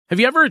Have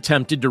you ever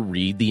attempted to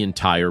read the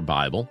entire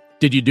Bible?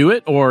 Did you do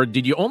it, or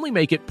did you only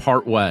make it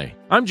part way?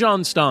 I'm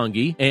John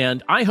Stange,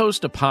 and I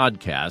host a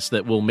podcast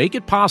that will make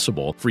it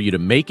possible for you to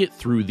make it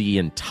through the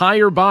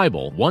entire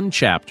Bible, one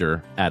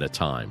chapter at a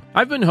time.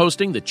 I've been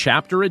hosting the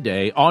Chapter a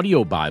Day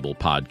audio Bible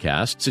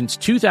podcast since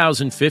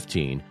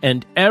 2015,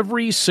 and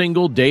every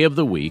single day of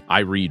the week,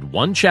 I read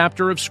one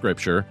chapter of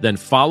Scripture, then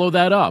follow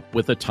that up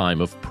with a time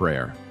of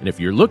prayer. And if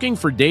you're looking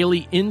for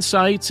daily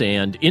insights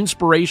and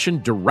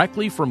inspiration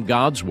directly from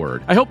God's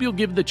Word, I hope you'll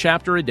give the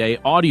Chapter a Day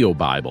audio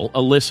Bible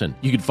a listen.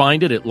 You can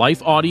find it at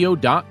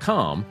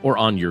lifeaudio.com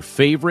or on your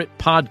favorite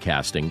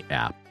podcasting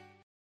app.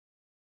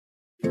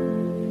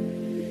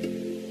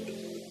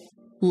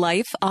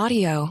 Life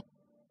Audio.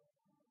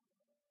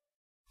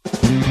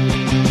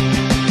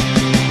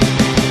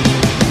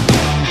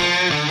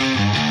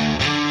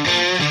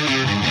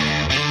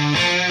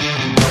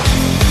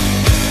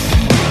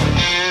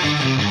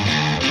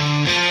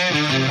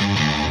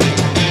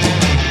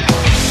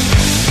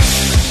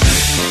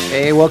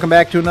 Hey, welcome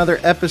back to another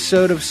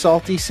episode of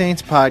Salty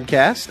Saints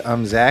Podcast.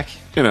 I'm Zach.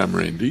 And I'm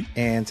Randy.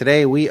 And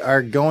today we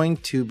are going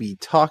to be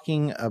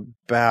talking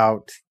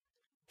about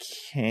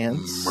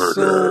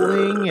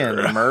canceling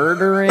and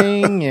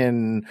murdering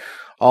and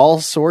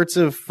all sorts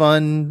of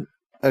fun,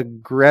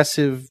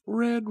 aggressive...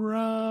 Red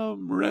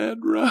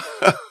rum.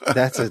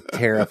 That's a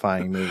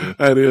terrifying movie.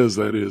 That is.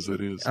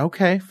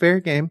 Okay, fair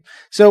game.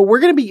 So we're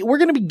gonna be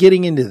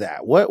getting into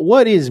that.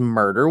 What is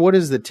murder? What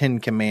is the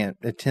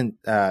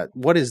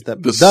what is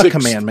the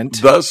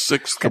commandment? The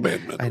sixth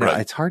commandment. I know, right.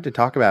 It's hard to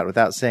talk about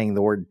without saying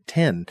the word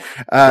 10.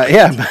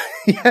 Yeah.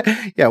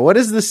 What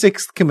is the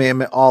sixth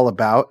commandment all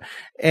about?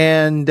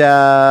 And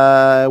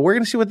we're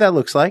gonna see what that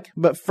looks like.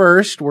 But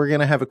first, we're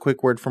gonna have a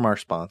quick word from our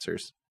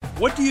sponsors.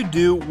 What do you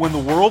do when the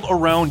world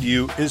around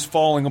you is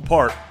falling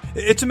apart?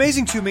 It's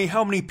amazing to me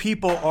how many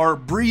people are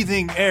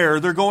breathing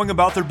air, they're going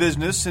about their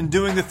business and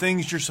doing the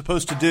things you're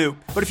supposed to do.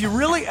 But if you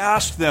really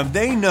ask them,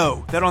 they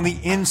know that on the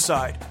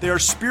inside, they are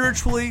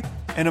spiritually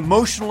and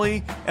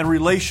emotionally and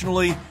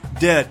relationally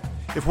dead.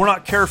 If we're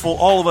not careful,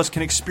 all of us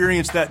can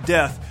experience that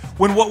death.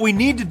 When what we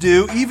need to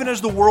do, even as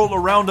the world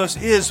around us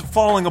is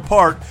falling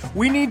apart,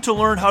 we need to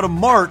learn how to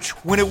march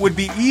when it would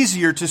be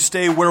easier to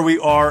stay where we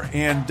are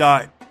and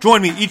die.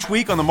 Join me each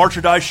week on the March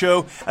or Die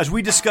Show as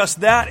we discuss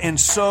that and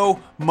so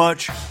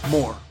much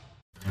more.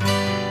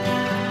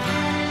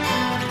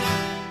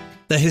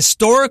 The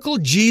Historical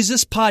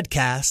Jesus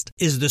Podcast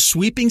is the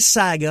sweeping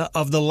saga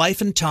of the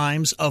life and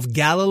times of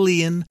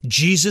Galilean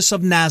Jesus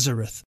of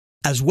Nazareth,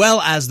 as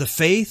well as the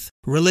faith,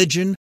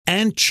 religion,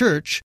 and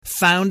church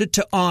founded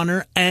to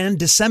honor and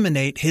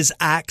disseminate his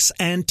acts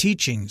and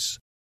teachings.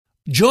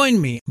 Join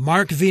me,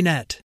 Mark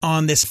Vinette,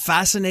 on this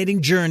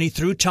fascinating journey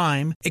through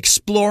time,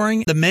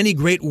 exploring the many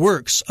great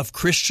works of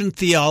Christian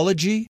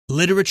theology,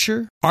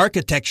 literature,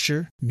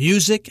 architecture,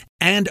 music,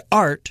 and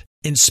art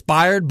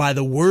inspired by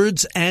the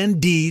words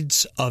and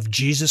deeds of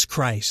Jesus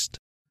Christ.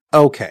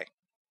 Okay,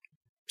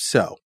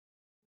 so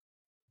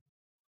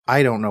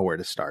I don't know where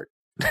to start.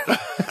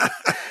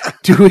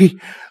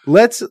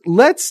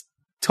 Let's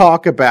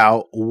talk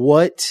about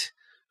what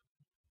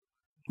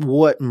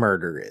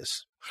murder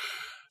is.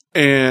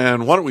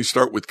 And why don't we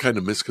start with kind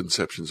of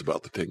misconceptions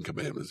about the Ten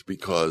Commandments,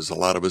 because a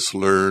lot of us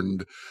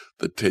learned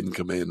the Ten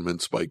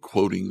Commandments by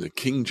quoting the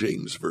King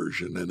James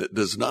Version, and it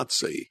does not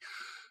say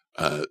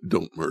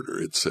don't murder.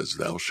 It says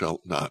thou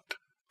shalt not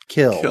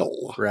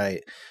kill.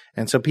 Right.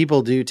 And so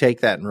people do take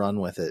that and run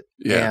with it.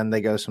 Yeah. And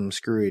they go some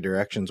screwy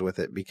directions with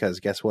it because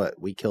guess what?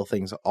 We kill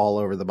things all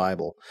over the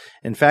Bible.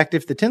 In fact,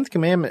 if the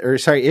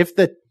if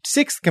the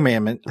sixth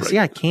commandment, right. See,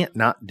 I can't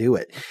not do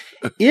it.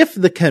 If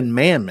the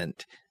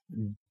commandment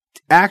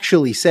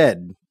actually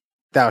said,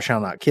 thou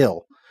shalt not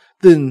kill,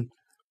 then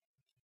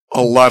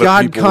a lot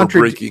of people are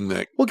breaking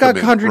that. Well, God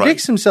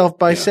contradicts right. himself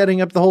by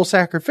setting up the whole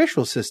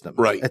sacrificial system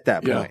right. at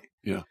that point.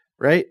 Yeah.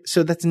 Right?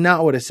 So that's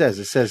not what it says.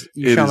 It says,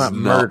 you shall not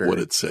murder. It is not what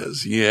it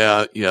says.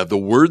 Yeah. The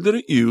word that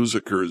it uses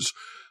occurs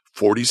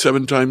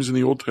 47 times in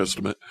the Old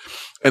Testament,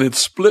 and it's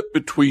split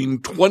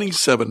between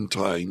 27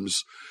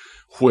 times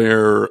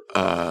where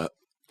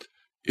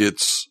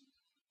it's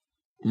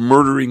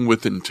murdering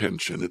with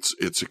intention.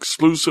 It's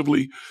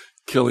exclusively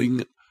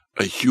killing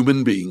a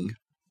human being,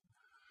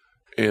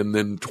 and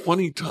then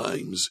 20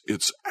 times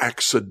it's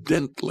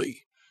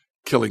accidentally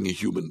killing a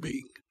human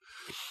being.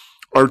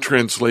 Our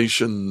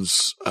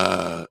translations,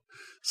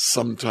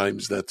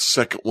 sometimes that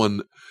second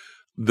one,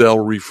 they'll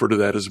refer to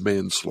that as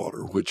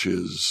manslaughter, which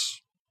is,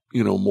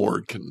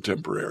 more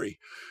contemporary.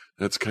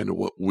 That's kind of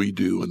what we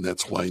do, and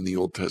that's why in the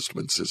Old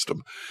Testament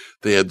system,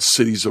 they had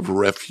cities of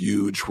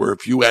refuge where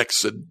if you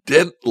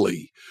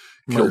accidentally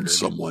killed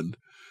someone,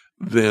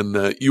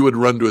 then you would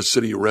run to a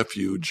city of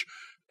refuge,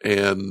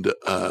 and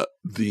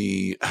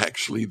the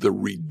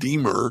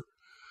Redeemer,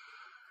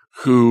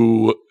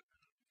 who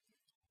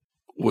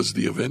was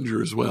the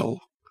Avenger as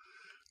well,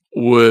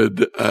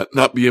 would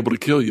not be able to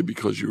kill you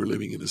because you were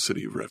living in a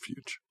city of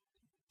refuge.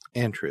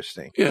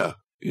 Interesting. Yeah.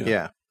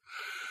 Yeah.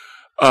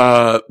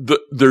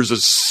 There's a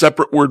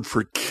separate word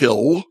for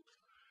kill,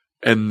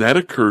 and that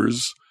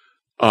occurs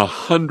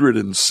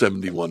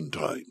 171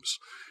 times.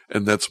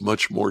 And that's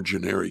much more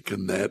generic.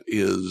 And that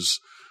is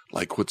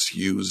like what's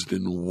used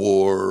in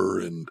war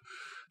and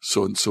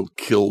so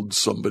killed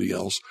somebody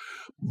else.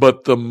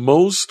 But the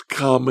most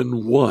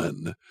common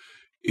one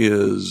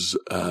is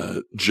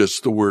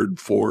just the word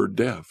for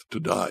death, to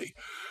die.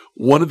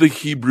 One of the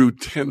Hebrew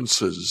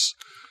tenses,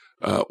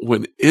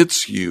 when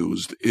it's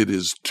used, it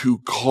is to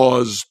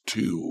cause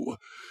to.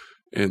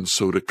 And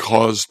so to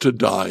cause to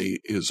die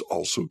is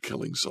also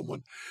killing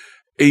someone.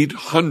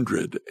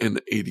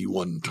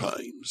 881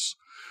 times.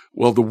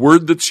 Well, the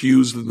word that's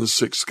used in the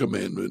sixth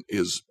commandment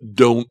is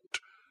don't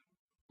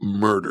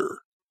murder.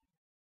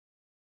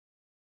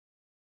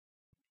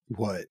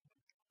 What?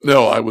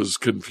 No, I was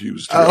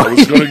confused here. I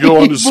was going to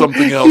go on to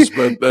something else,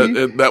 but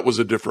that was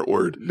a different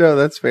word. No,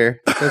 that's fair.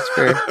 That's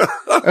fair.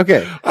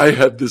 Okay. I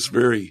had this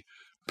very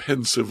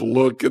pensive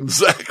look, and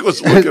Zach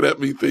was looking at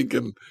me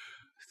thinking,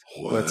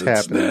 what's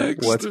happening?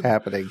 Next? What's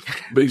happening?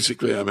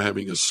 Basically, I'm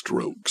having a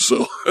stroke,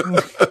 so.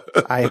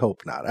 I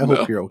hope not. I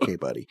hope you're okay,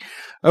 buddy.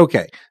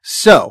 Okay.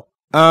 So,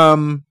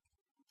 all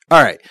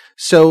right.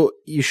 So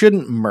you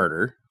shouldn't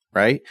murder,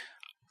 right?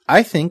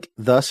 I think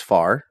thus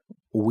far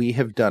we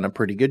have done a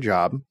pretty good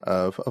job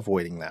of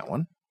avoiding that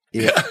one.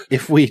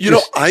 If we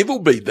I've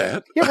obeyed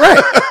that.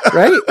 Yeah,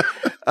 right.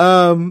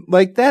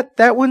 Like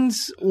that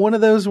one's one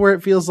of those where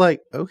it feels like,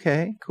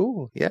 okay,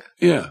 cool. Yeah.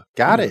 Yeah.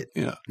 Got it.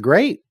 Yeah.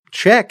 Great.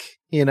 Check,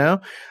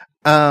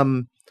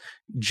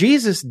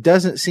 Jesus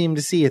doesn't seem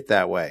to see it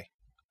that way.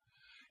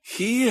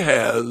 He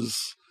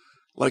has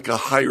like a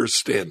higher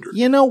standard.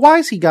 Why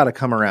has he got to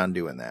come around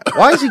doing that?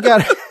 Why has he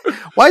got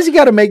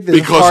to make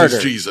this harder?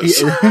 Because he's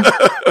Jesus.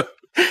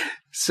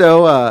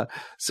 So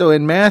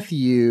in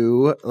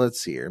Matthew,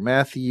 let's see here,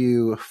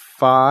 Matthew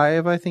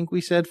 5, I think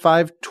we said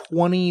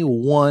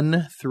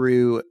 5:21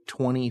 through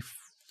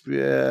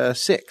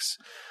 26.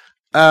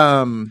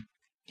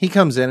 He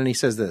comes in and he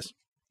says this.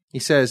 He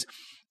says,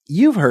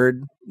 "You've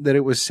heard that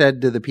it was said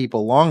to the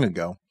people long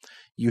ago,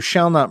 'You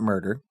shall not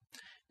murder,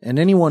 and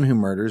anyone who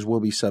murders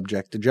will be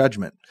subject to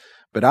judgment.'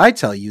 But I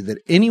tell you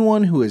that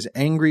anyone who is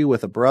angry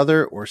with a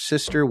brother or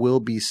sister will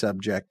be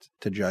subject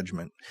to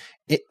judgment.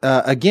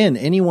 Again,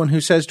 anyone who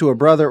says to a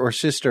brother or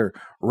sister,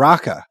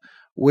 'Raka,'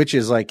 which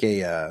is like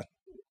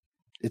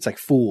it's like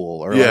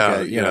fool or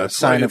like a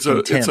sign of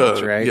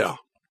contempt, right? Yeah.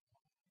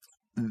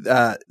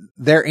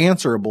 They're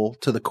answerable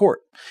to the court.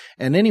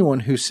 And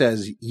anyone who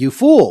says, 'You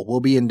fool,' will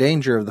be in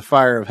danger of the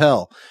fire of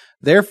hell.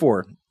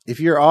 Therefore, if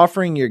you're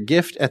offering your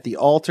gift at the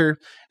altar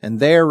and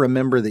there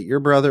remember that your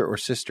brother or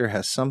sister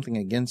has something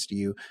against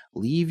you,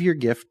 leave your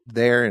gift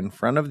there in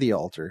front of the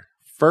altar.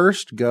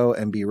 First go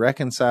and be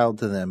reconciled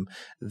to them,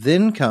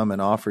 then come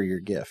and offer your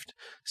gift.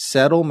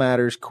 Settle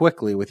matters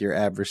quickly with your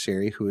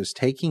adversary who is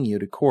taking you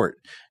to court.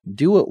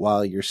 Do it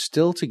while you're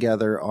still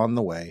together on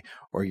the way,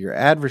 or your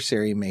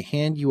adversary may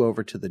hand you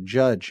over to the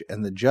judge,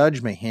 and the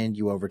judge may hand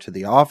you over to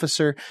the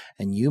officer,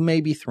 and you may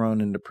be thrown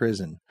into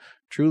prison.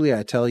 Truly,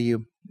 I tell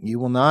you, you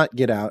will not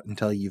get out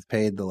until you've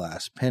paid the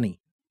last penny."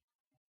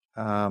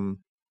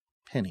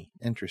 Penny.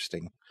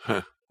 Interesting.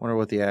 Huh. Wonder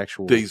what the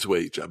actual day's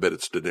wage. I bet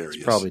it's denarius.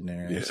 It's probably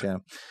denarius. Yeah.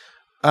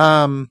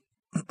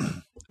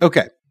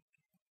 Okay.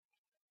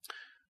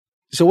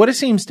 So what it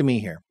seems to me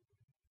here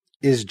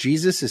is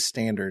Jesus'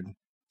 standard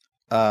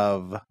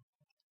of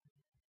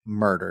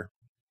murder,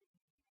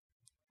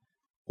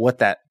 what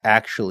that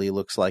actually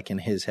looks like in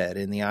his head,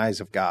 in the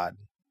eyes of God,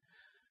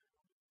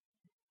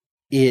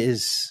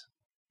 is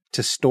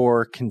to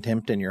store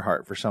contempt in your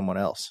heart for someone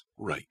else.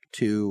 Right.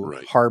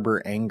 To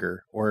harbor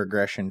anger or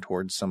aggression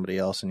towards somebody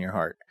else in your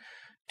heart.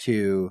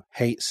 To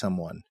hate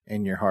someone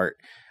in your heart.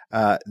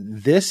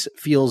 This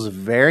feels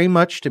very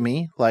much to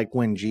me like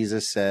when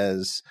Jesus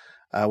says,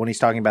 when he's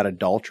talking about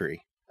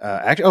adultery.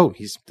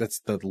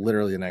 That's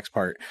literally the next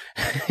part.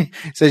 He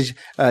says,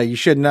 "You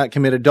should not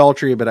commit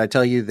adultery, but I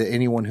tell you that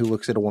anyone who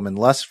looks at a woman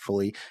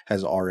lustfully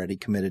has already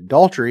committed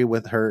adultery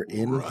with her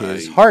in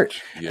his heart."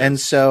 Yes. And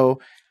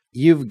so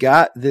you've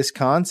got this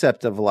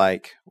concept of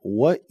like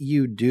what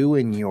you do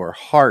in your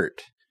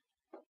heart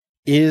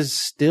is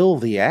still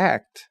the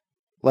act.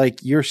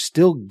 Like you're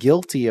still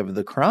guilty of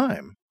the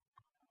crime.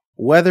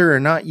 Whether or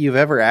not you've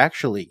ever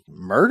actually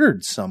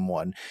murdered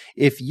someone,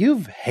 if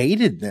you've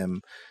hated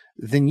them,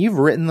 then you've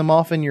written them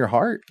off in your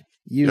heart.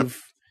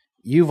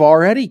 You've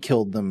already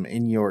killed them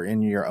in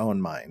your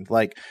own mind.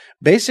 Like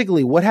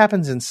basically what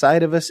happens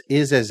inside of us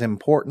is as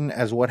important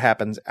as what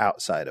happens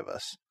outside of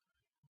us. Is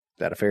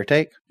that a fair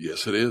take?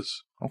 Yes, it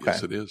is. Okay.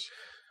 Yes, it is.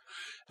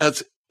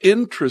 It's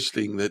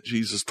interesting that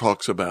Jesus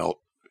talks about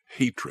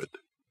hatred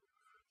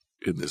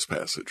in this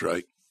passage,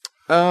 right?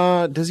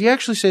 Does he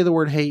actually say the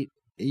word hate?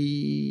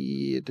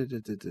 He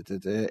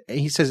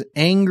says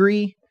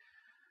angry.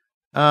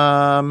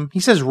 He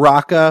says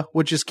raka,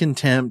 which is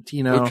contempt,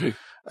 Okay.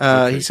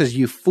 He says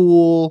you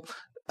fool.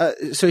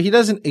 So he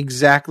doesn't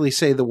exactly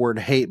say the word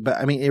hate, but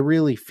I mean, it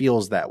really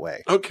feels that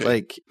way. Okay.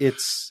 Like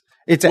it's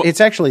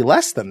actually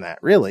less than that,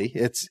 really.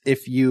 It's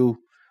if you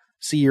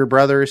see your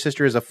brother or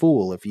sister as a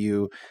fool, if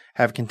you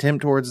have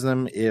contempt towards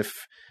them,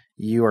 if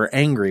you are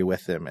angry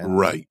with them. And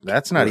Right.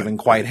 that's not even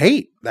quite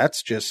hate.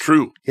 That's just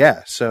true.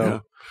 Yeah.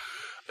 So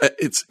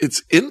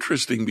It's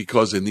interesting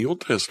because in the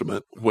Old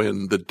Testament,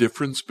 when the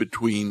difference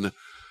between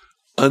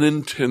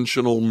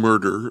unintentional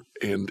murder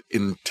and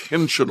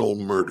intentional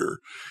murder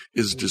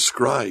is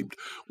described,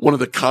 one of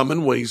the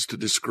common ways to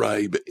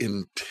describe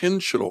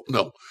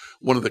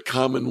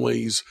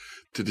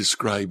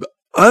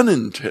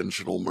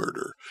unintentional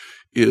murder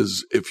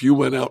is if you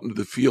went out into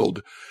the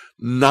field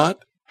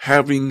not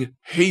having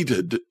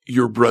hated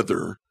your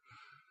brother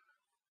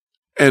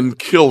and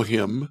kill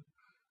him,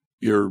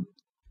 you're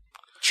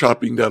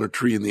chopping down a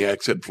tree and the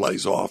axe head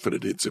flies off and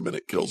it hits him and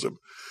it kills him.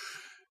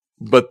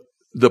 But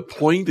the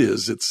point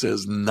is, it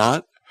says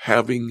not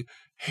having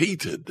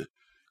hated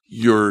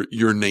your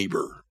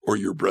neighbor or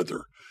your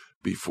brother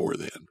before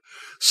then.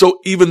 So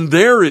even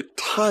there, it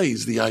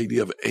ties the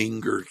idea of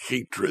anger,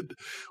 hatred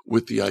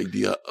with the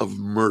idea of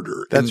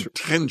murder,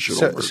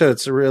 intentional murder. So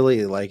it's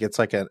really like, it's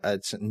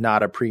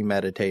not a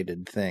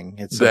premeditated thing.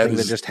 It's something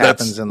that just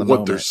happens in the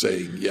moment. What they're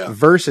saying, yeah.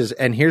 Versus,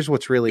 and here's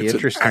what's really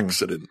interesting an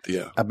accident,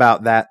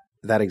 about that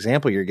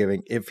example you're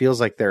giving. It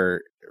feels like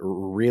they're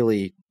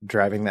really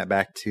driving that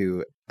back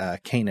to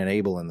Cain and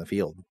Abel in the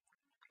field.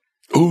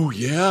 Oh,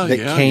 yeah,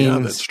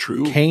 that's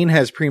true. Cain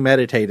has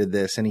premeditated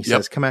this, and he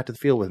says, come out to the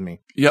field with me.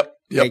 Yep.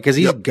 Because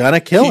he's going to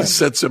kill him. He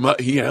sets him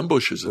up. He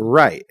ambushes him.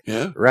 Right.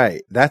 Yeah.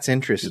 Right. That's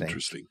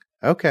interesting.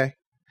 Okay.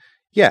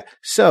 Yeah.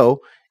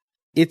 So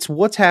it's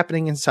what's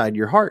happening inside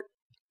your heart.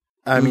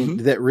 I mean,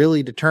 that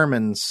really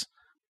determines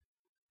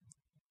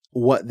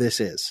what this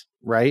is,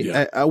 right?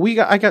 Yeah.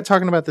 I got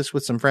talking about this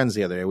with some friends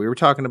the other day. We were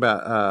talking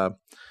about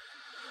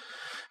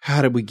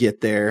how did we get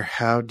there?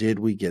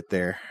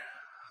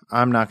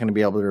 I'm not going to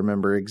be able to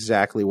remember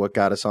exactly what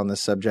got us on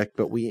this subject,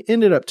 but we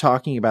ended up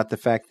talking about the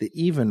fact that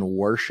even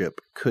worship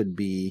could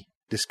be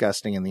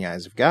disgusting in the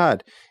eyes of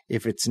God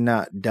if it's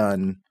not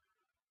done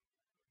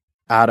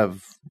out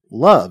of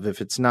love,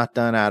 if it's not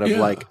done out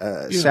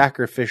of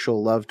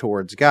sacrificial love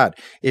towards God,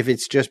 if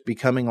it's just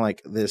becoming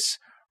like this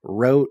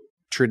rote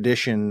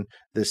tradition,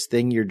 this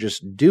thing you're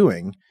just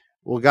doing,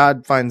 well,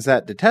 God finds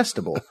that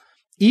detestable.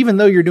 Even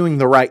though you're doing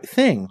the right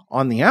thing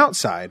on the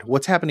outside,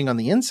 what's happening on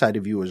the inside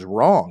of you is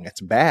wrong.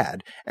 It's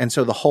bad. And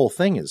so the whole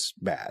thing is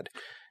bad.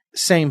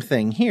 Same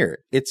thing here.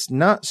 It's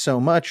not so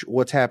much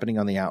what's happening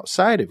on the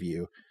outside of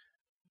you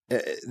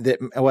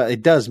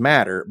it does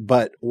matter,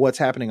 but what's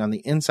happening on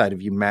the inside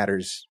of you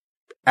matters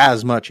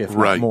as much, if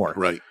not more.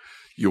 Right.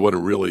 You want a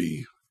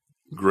really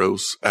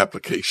gross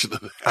application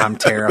of that. I'm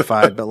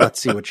terrified, but let's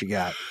see what you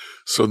got.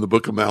 So in the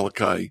book of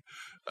Malachi,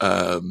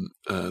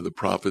 the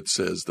prophet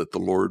says that the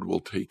Lord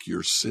will take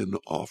your sin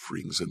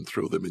offerings and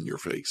throw them in your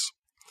face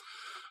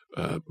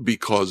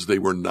because they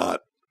were not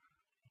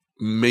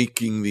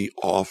making the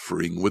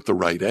offering with the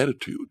right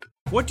attitude.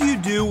 What do you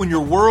do when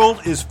your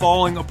world is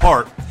falling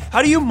apart?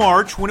 How do you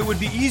march when it would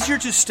be easier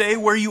to stay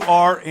where you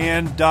are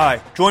and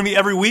die? Join me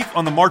every week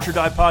on the March or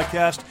Die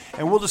podcast,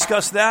 and we'll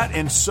discuss that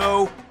and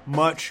so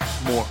much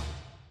more.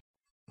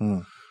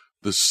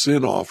 The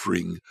sin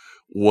offering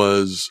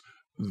was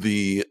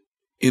the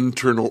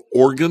internal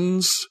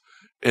organs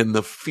and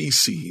the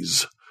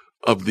feces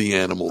of the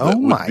animal that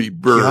would be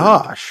burned.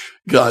 Gosh.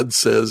 God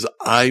says,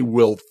 I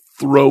will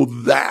throw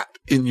that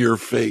in your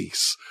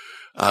face.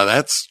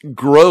 That's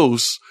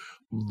gross,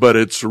 but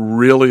it's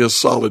really a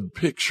solid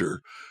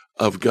picture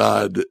of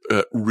God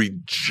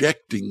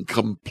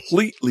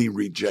completely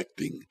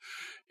rejecting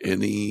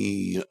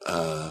anything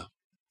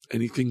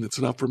that's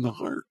not from the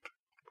heart.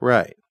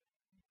 Right.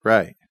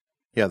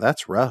 Yeah,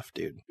 that's rough,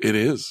 dude. It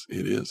is.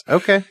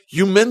 Okay.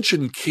 You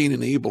mentioned Cain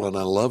and Abel, and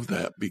I love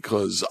that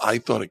because I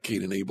thought of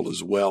Cain and Abel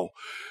as well,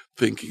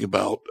 thinking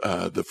about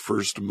the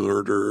first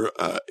murder.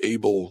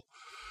 Abel,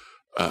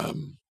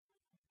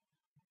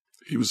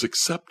 he was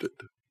accepted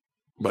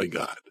by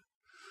God.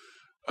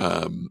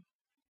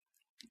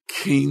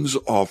 Cain's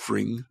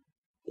offering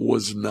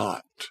was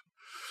not.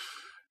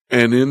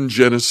 And in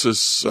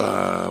Genesis,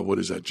 what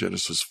is that?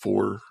 Genesis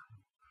 4?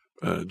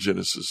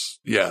 Genesis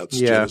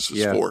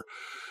 4.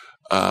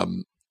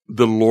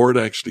 The Lord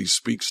actually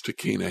speaks to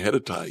Cain ahead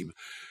of time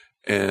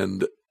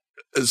and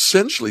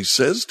essentially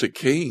says to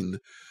Cain,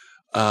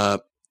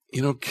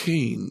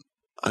 Cain,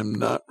 I'm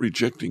not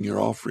rejecting your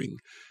offering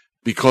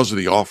because of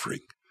the offering.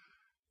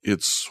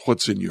 It's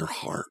what's in your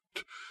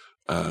heart.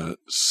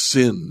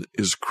 Sin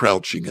is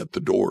crouching at the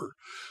door,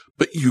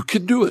 but you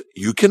can do it.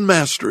 You can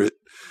master it.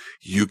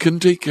 You can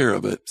take care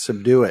of it.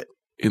 Subdue it.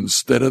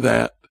 Instead of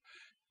that,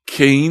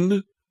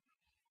 Cain,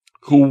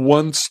 who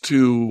wants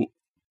to,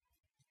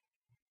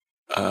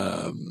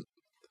 I'm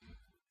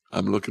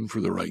looking for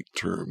the right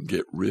term,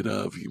 get rid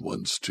of, he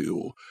wants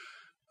to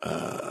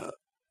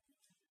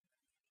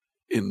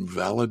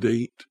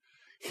invalidate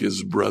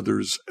his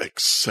brother's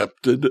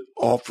accepted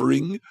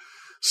offering,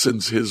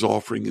 since his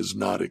offering is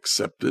not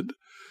accepted.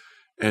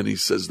 And he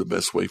says the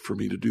best way for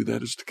me to do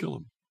that is to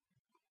kill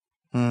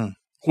him.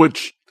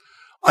 Which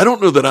I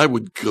don't know that I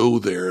would go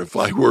there if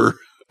I were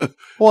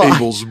Well,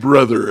 Abel's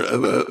brother.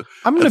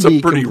 I'm going That's to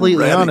be pretty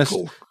completely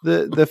radical.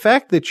 honest. The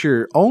fact that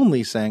you're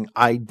only saying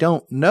I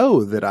don't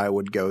know that I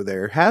would go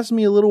there has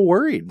me a little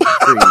worried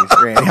for you,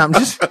 Randy. I'm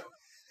just.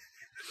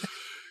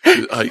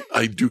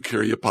 I do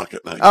carry a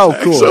pocket knife. Oh,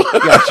 Zach, cool. so-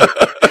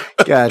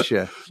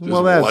 Gotcha.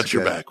 Well, that's watch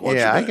your good. back. Watch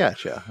yeah, your back.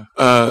 I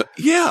gotcha.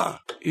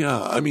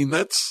 Yeah. I mean,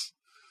 that's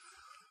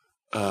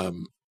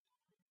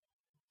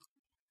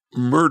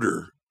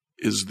murder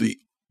is the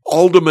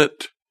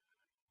ultimate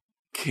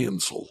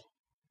cancel.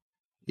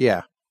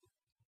 Yeah.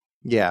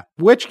 Yeah.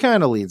 Which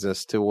kind of leads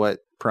us to what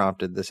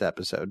prompted this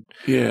episode.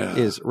 Yeah.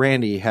 Is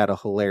Randy had a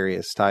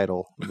hilarious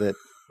title that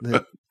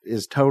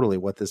is totally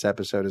what this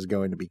episode is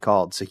going to be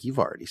called. So you've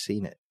already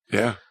seen it.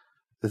 Yeah.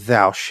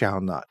 Thou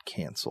shalt not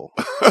cancel.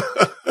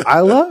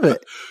 I love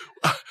it.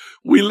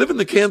 We live in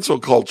the cancel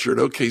culture.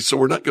 Okay, so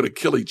we're not going to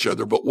kill each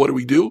other, but what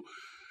do?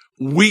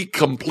 We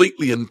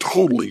completely and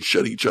totally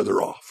shut each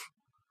other off.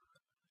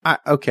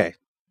 Okay.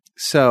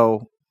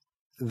 So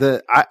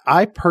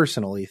I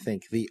personally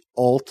think the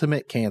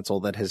ultimate cancel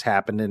that has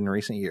happened in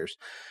recent years,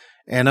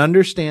 and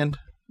understand,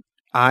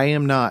 I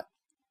am not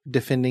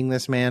defending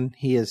this man.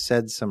 He has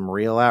said some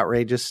real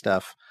outrageous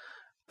stuff.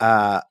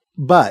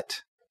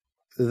 But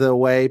the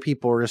way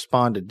people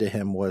responded to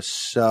him was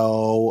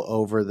so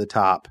over the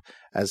top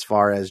as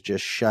far as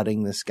just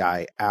shutting this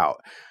guy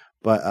out.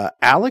 But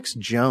Alex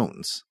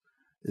Jones,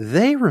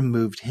 they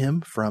removed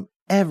him from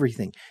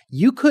everything.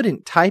 You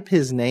couldn't type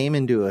his name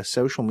into a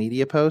social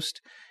media post.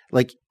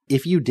 Like,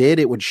 if you did,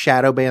 it would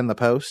shadow ban the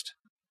post.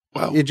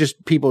 Wow.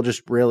 People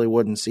just really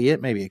wouldn't see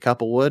it. Maybe a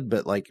couple would,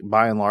 but like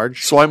by and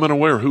large. So I'm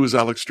unaware. Who is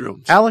Alex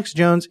Jones? Alex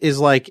Jones is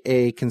like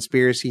a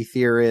conspiracy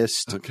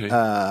theorist. Okay.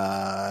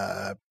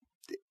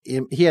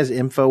 He has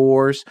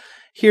InfoWars.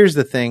 Here's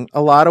the thing.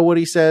 A lot of what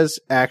he says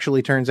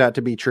actually turns out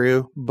to be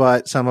true,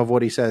 but some of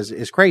what he says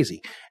is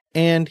crazy.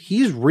 And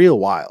he's real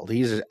wild.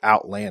 He's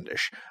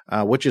outlandish,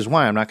 which is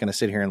why I'm not going to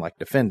sit here and like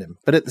defend him.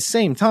 But at the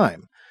same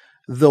time,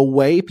 the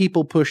way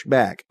people pushed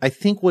back, I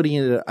think what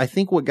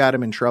got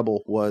him in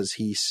trouble was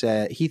he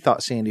said he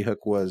thought Sandy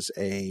Hook was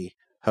a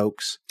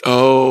hoax.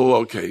 Oh,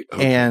 okay.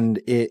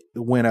 And it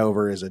went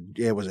over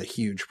it was a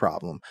huge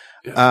problem.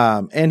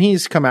 Yeah. And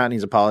he's come out and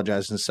he's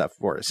apologized and stuff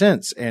for it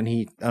since, and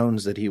he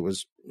owns that he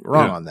was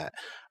wrong on that.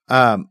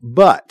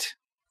 But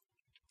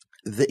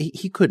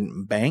he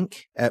couldn't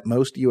bank at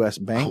most U.S.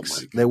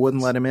 banks. They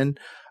wouldn't let him in.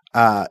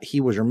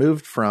 He was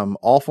removed from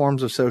all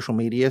forms of social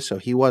media, so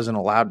he wasn't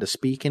allowed to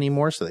speak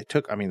anymore. So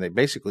they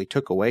basically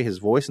took away his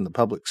voice in the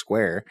public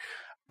square.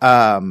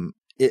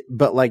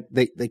 But like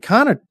they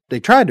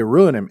tried to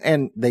ruin him,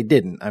 and they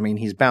didn't. I mean,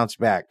 he's bounced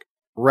back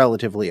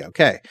relatively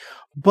okay.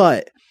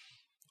 But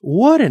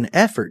what an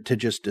effort to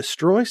just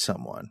destroy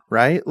someone,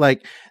 right?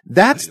 Like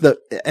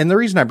and the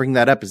reason I bring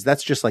that up is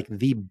that's just like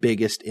the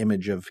biggest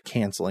image of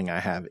canceling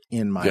I have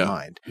in my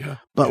mind. Yeah.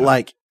 But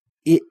like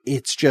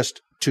it's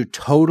just to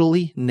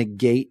totally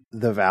negate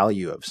the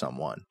value of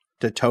someone,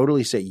 to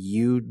totally say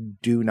you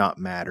do not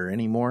matter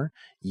anymore.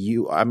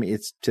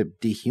 It's to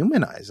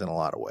dehumanize in a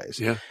lot of ways.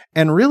 Yeah.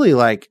 And really,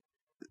 like,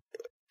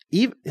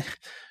 even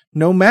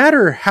no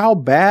matter how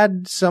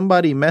bad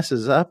somebody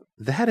messes up,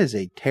 that is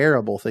a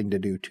terrible thing to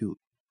do to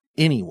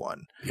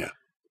anyone. Yeah.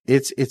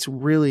 It's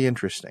really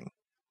interesting.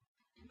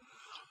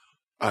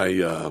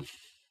 One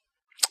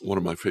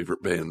of my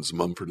favorite bands,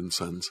 Mumford and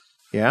Sons.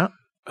 Yeah.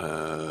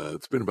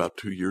 It's been about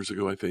 2 years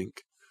ago, I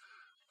think.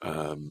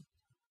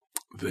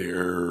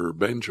 Their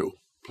banjo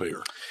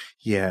player.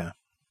 Yeah.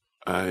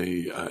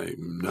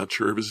 I'm not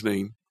sure of his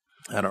name.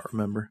 I don't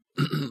remember.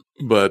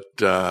 But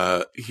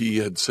he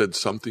had said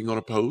something on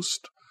a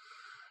post,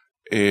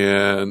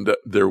 and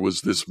there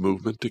was this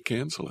movement to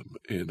cancel him.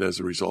 And as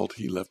a result,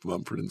 he left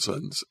Mumford and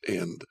Sons,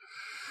 and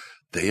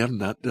they have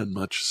not done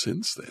much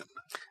since then.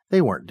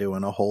 They weren't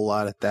doing a whole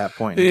lot at that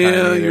point in time.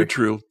 Yeah, either. you're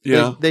true.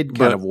 Yeah. They'd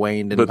kind of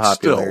waned in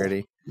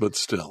popularity. But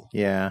still.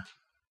 Yeah.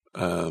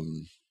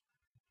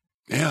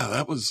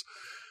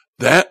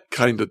 That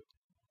kind of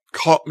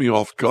caught me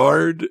off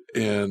guard,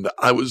 and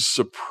I was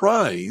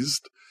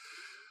surprised,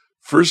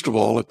 first of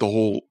all, at the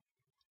whole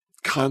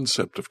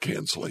concept of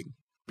canceling,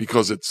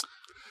 because it's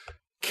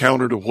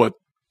counter to what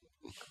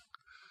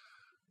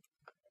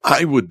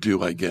I would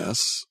do, I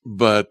guess,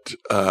 but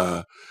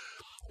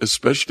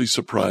especially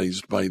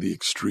surprised by the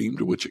extreme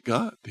to which it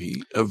got.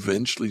 He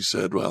eventually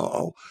said,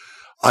 well,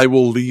 I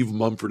will leave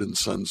Mumford and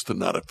Sons to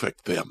not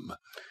affect them.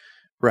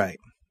 Right.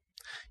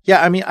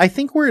 Yeah, I mean, I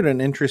think we're at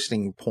an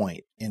interesting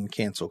point in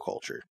cancel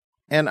culture.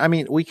 And I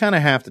mean, we kind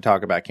of have to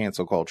talk about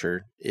cancel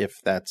culture if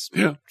that's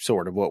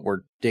sort of what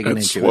we're digging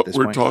That's into what at this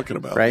we're point. talking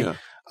about, right?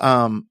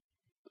 Yeah.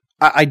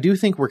 I do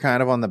think we're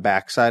kind of on the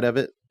backside of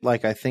it.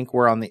 Like, I think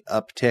we're on the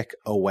uptick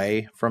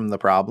away from the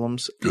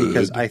problems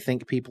because I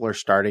think people are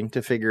starting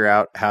to figure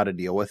out how to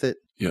deal with it.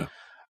 Yeah.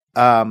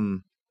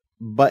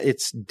 But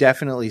it's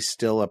definitely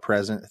still a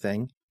present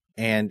thing.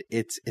 And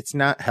it's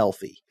not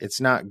healthy.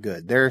 It's not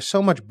good. There are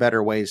so much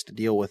better ways to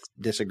deal with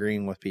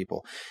disagreeing with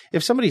people.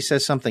 If somebody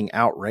says something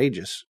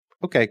outrageous,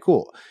 okay,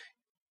 cool.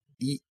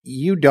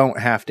 You don't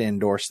have to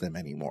endorse them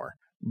anymore.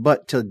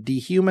 but to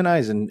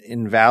dehumanize and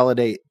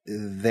invalidate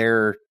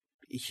their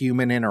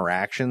human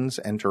interactions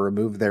and to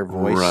remove their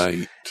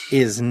voice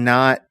is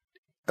not,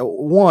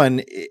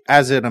 one,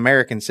 as an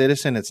American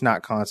citizen, it's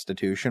not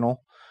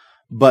constitutional,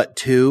 but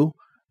two,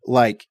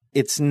 like,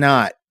 it's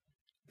not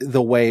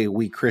the way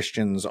we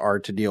Christians are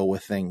to deal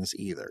with things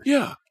either.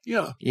 Yeah.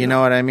 You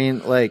know what I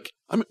mean? Like,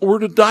 we're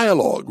to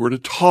dialogue, we're to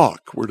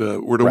talk, we're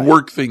to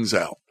work things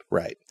out.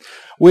 Right.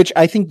 Which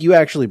I think you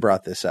actually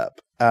brought this up,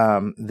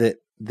 that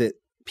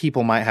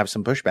people might have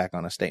some pushback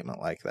on a statement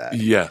like that.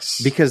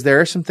 Yes. Because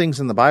there are some things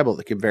in the Bible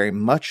that could very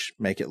much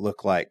make it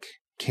look like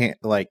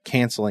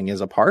canceling is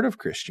a part of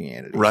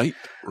Christianity. Right.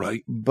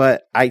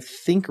 But I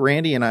think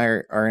Randy and I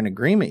are in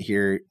agreement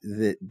here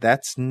that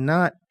that's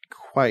not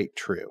quite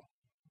true.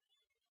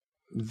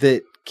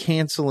 That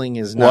canceling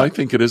is not. Well, I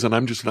think it is, and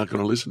I'm just not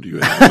going to listen to you.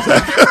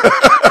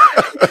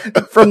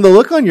 From the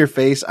look on your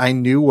face, I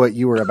knew what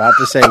you were about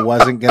to say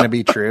wasn't going to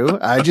be true.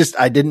 I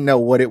didn't know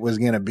what it was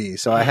going to be,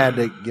 so I had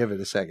to give it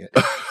a second.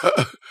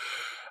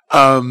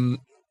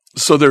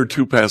 So there are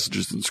two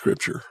passages in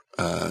Scripture.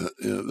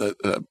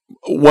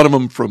 One of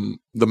them from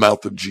the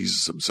mouth of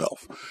Jesus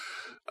himself.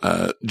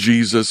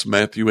 Jesus,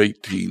 Matthew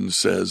 18,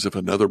 says, "If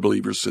another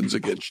believer sins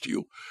against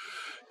you,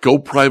 go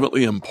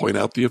privately and point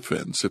out the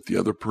offense. If the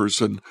other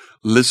person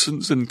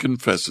listens and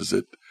confesses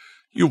it,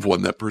 you've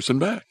won that person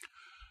back.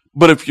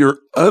 But if you're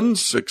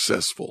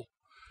unsuccessful,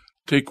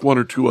 take one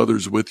or two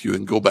others with you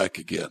and go back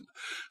again,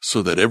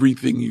 so that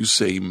everything you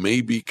say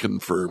may be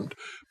confirmed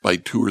by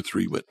 2 or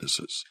 3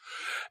 witnesses.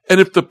 And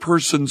if the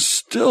person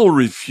still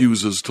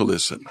refuses to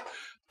listen,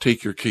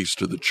 take your case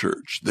to the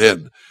church.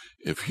 Then,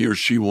 if he or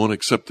she won't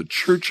accept the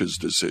church's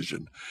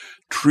decision,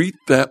 treat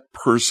that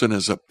person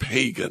as a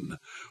pagan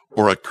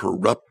or a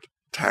corrupt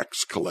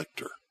tax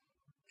collector."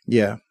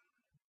 Yeah.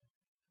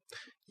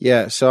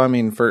 Yeah. So, I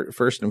mean,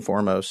 first and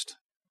foremost,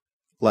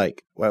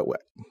 like,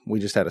 we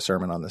just had a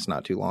sermon on this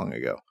not too long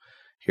ago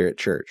here at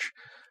church.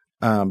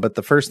 But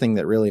the first thing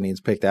that really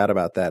needs picked out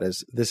about that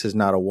is this is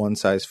not a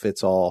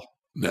one-size-fits-all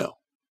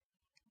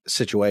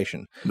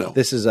situation. No.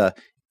 This is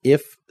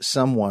if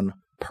someone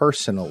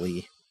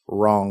personally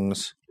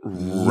wrongs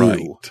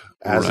you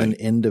as an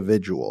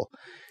individual.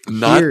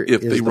 Not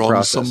if they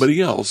wrong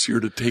somebody else, you're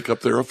to take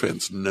up their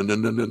offense. No.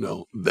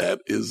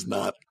 That is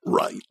not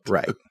right.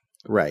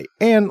 Right.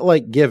 And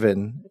like,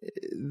 given,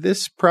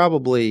 this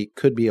probably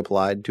could be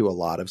applied to a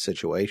lot of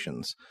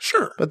situations.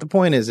 Sure. But the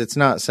point is, it's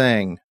not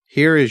saying,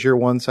 here is your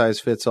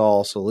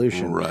one-size-fits-all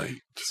solution. Right.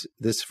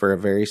 This is for a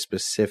very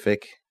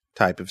specific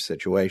type of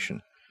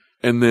situation.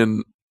 And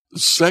then,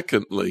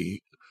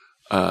 secondly,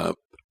 there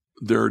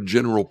are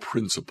general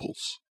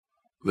principles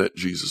that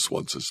Jesus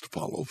wants us to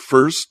follow.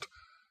 First,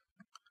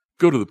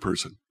 go to the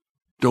person.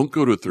 Don't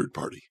go to a third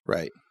party.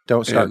 Right.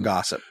 Don't start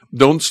gossip.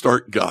 Don't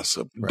start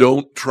gossip. Right.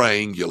 Don't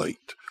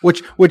triangulate.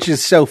 Which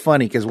is so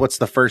funny, because what's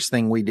the first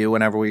thing we do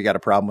whenever we got a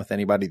problem with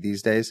anybody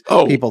these days?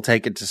 People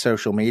take it to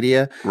social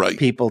media. Right.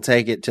 People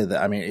take it to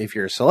if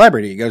you're a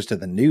celebrity, it goes to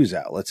the news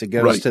outlets. It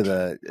goes to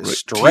the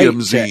straight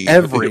TMZ. To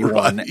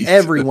everyone. Right.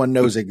 Everyone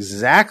knows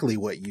exactly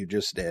what you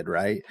just did,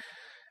 right?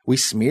 We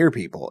smear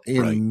people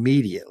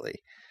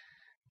immediately.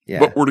 Yeah.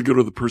 But we're to go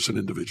to the person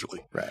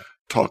individually. Right.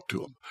 Talk to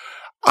them.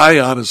 I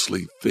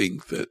honestly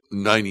think that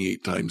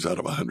 98 times out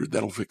of 100,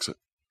 that'll fix it.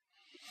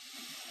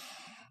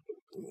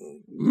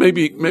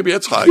 Maybe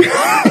it's high.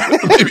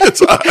 Maybe it's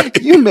high.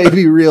 You may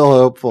be real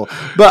hopeful,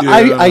 but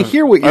yeah, I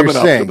hear what you're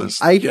saying.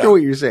 Optimist. I hear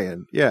what you're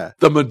saying. Yeah.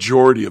 The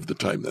majority of the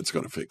time, that's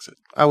going to fix it.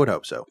 I would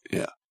hope so.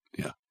 Yeah.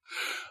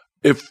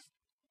 If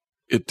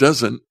it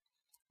doesn't,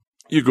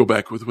 you go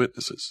back with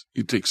witnesses.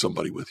 You take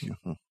somebody with you.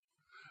 Mm-hmm.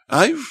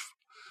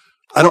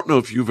 I don't know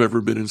if you've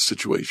ever been in a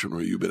situation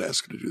where you've been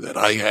asked to do that.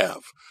 I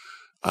have.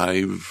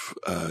 I've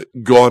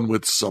gone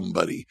with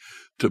somebody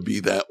to be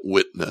that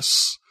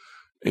witness.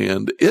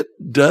 And it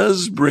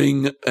does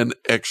bring an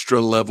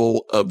extra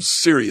level of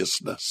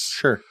seriousness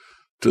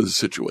to the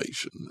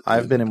situation.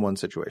 I've been in one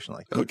situation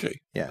like that. Okay.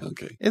 Yeah.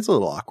 Okay. It's a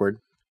little awkward.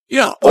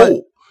 Yeah.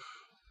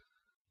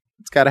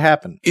 It's got to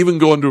happen. Even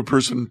going to a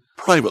person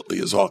privately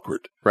is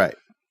awkward. Right.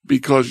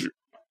 Because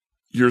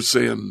you're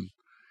saying,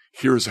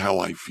 here's how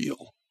I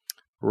feel.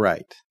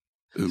 Right.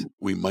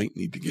 We might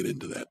need to get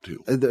into that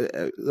too.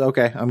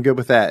 Okay, I'm good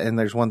with that. And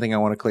there's one thing I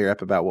want to clear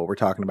up about what we're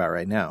talking about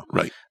right now.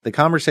 Right. The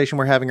conversation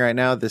we're having right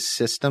now, this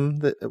system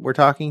that we're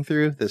talking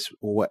through, this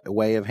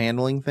way of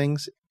handling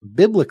things,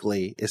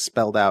 biblically is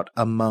spelled out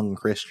among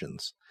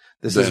Christians.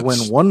 This is when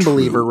one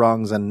believer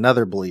wrongs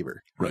another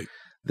believer. Right.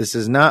 This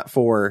is not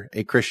for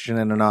a Christian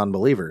and a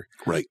non-believer.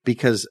 Right.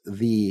 Because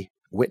the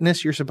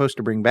witness you're supposed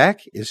to bring back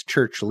is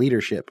church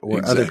leadership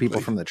or other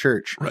people from the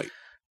church. Right.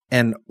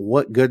 And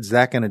what good's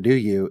that going to do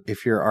you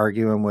if you're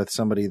arguing with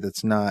somebody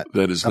that's not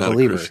a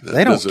believer?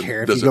 They don't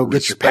care if you go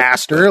get your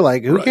pastor. That.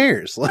 Like, who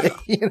cares? Like,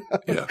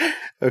 Yeah.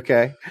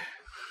 Okay.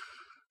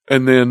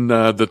 And then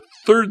the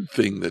third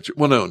thing that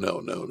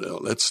no.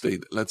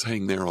 Let's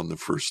hang there on the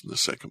first and the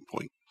second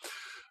point.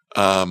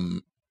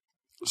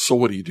 So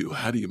what do?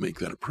 How do you make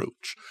that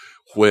approach?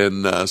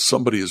 When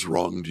somebody has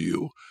wronged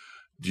you,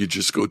 do you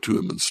just go to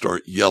him and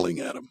start yelling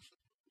at him?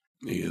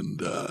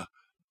 And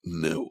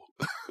no,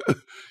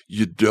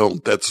 you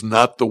don't. That's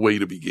not the way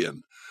to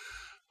begin.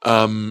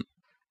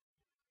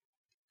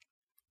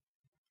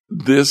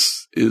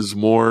 This is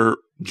more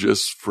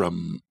just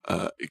from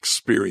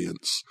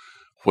experience,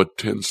 what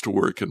tends to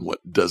work and what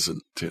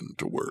doesn't tend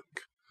to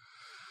work.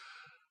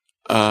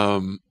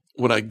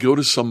 When I go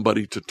to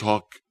somebody to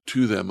talk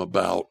to them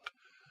about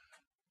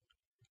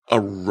a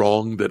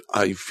wrong that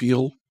I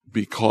feel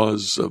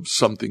because of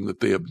something that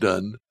they have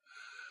done,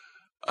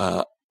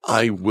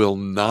 I will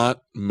not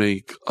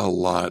make a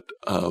lot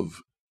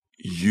of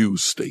you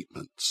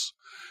statements.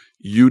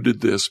 You did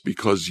this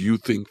because you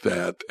think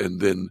that, and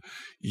then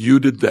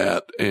you did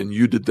that, and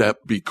you did that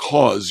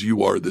because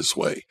you are this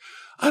way.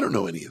 I don't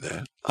know any of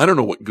that. I don't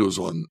know what goes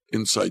on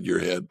inside your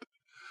head.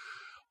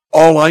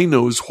 All I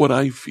know is what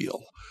I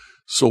feel.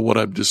 So what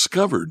I've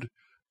discovered,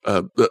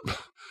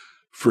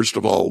 first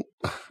of all,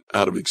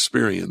 out of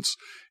experience,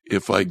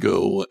 if I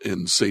go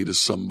and say to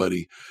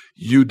somebody,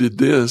 you did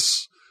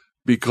this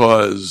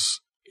because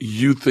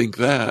you think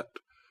that,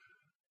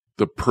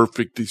 the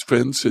perfect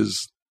defense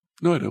is,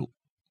 no, I don't.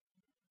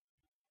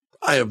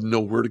 I have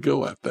nowhere to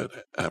go after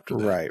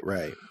that.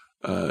 Right.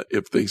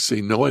 If they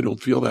say, no, I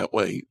don't feel that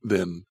way,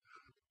 then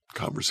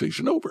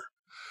conversation over.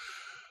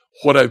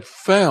 What I've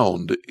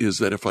found is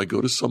that if I go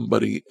to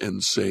somebody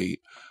and say,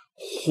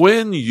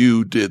 when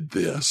you did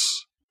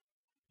this,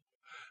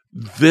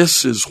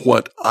 this is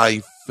what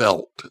I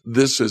felt.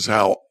 This is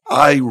how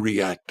I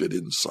reacted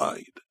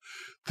inside.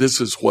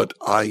 This is what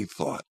I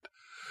thought.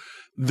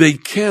 They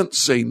can't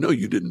say, no,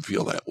 you didn't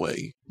feel that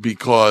way,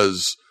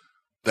 because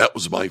that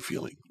was my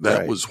feeling.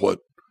 That was what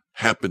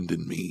happened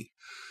in me.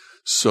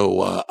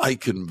 So I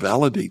can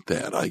validate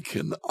that. I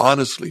can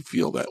honestly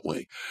feel that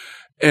way.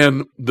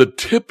 And the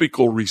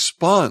typical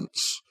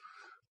response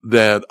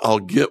that I'll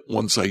get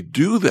once I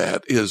do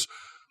that is,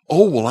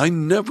 oh, well, I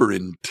never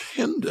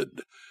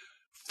intended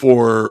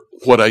for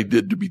what I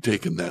did to be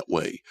taken that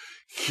way.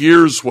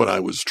 Here's what I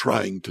was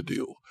trying to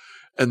do.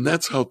 And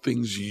that's how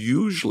things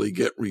usually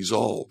get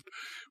resolved.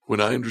 When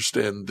I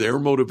understand their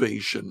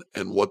motivation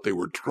and what they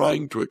were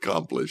trying to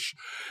accomplish,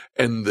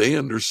 and they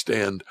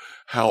understand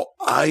how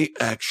I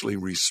actually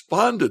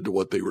responded to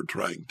what they were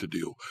trying to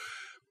do,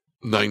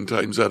 9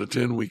 times out of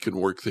 10, we can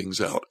work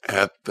things out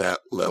at that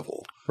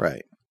level.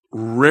 Right.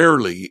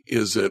 Rarely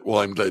is it, well,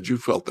 I'm glad you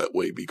felt that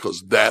way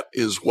because that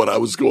is what I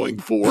was going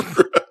for.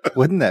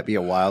 Wouldn't that be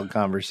a wild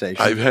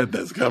conversation? I've had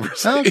that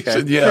conversation.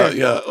 Okay.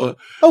 Yeah. Oh,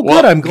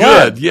 well, good. I'm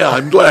glad. Good. Yeah,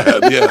 I'm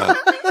glad. Yeah.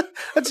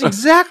 That's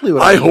exactly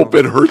what I hope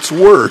it hurts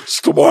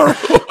worse tomorrow.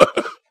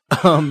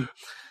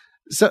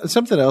 So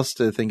something else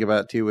to think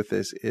about too with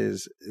this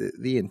is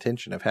the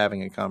intention of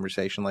having a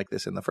conversation like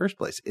this in the first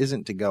place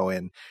isn't to go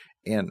in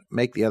and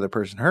make the other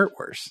person hurt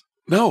worse.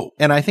 No.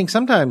 And I think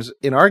sometimes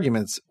in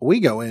arguments, we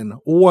go in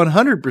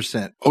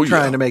 100%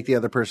 trying to make the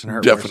other person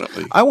hurt worse.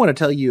 Definitely. I want to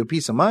tell you a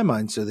piece of my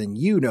mind so then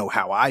you know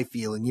how I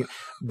feel.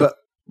 But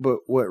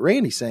what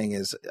Randy's saying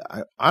is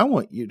I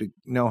want you to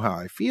know how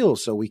I feel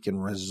so we can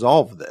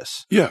resolve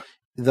this. Yeah.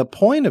 The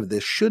point of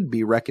this should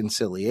be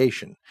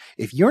reconciliation.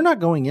 If you're not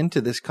going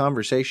into this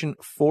conversation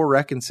for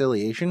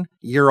reconciliation,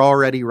 you're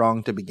already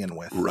wrong to begin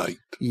with. Right.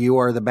 You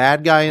are the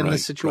bad guy in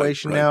this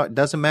situation now. It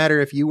doesn't matter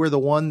if you were the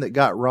one that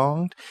got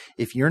wronged.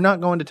 If you're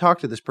not going to talk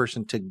to this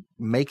person to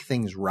make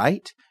things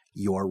right,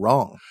 you're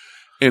wrong.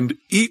 And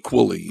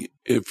equally,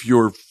 if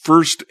your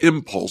first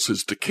impulse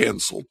is to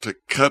cancel, to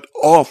cut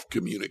off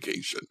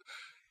communication,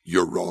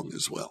 you're wrong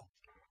as well.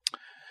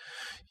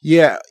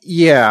 Yeah.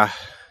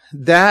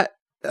 That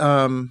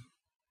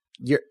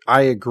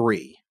I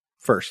agree.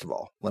 First of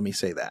all, let me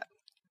say that.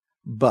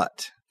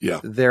 But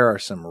there are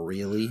some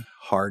really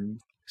hard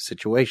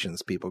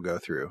situations people go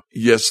through.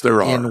 Yes,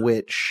 there are. In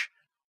which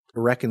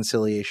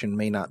reconciliation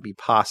may not be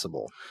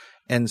possible.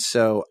 And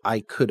so I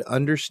could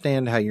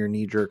understand how your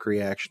knee-jerk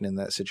reaction in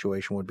that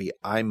situation would be,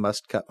 I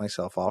must cut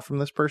myself off from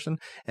this person.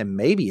 And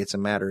maybe it's a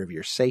matter of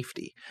your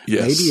safety.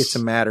 Yes. Maybe it's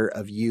a matter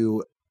of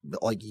you,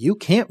 like you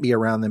can't be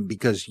around them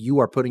because you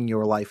are putting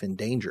your life in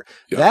danger.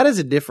 Yeah. That is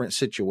a different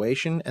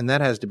situation, and that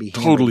has to be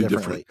handled totally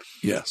differently.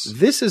 Yes.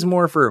 This is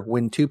more for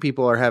when two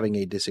people are having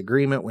a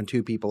disagreement, when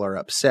two people are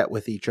upset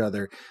with each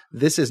other.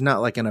 This is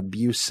not like an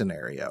abuse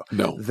scenario.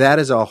 No. That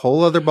is a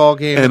whole other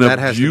ballgame. An that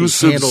has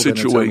abusive to be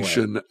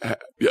situation,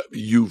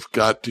 you've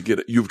got to get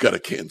it. You've got to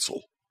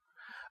cancel.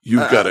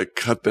 You've got to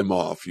cut them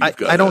off.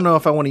 I don't know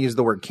if I want to use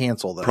the word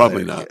cancel, though.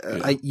 Probably not.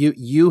 Yeah.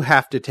 You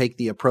have to take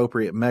the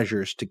appropriate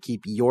measures to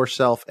keep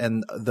yourself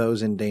and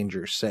those in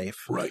danger safe.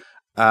 Right.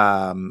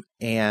 And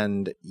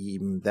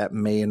that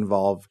may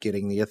involve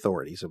getting the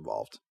authorities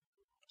involved.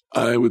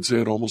 I would say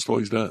it almost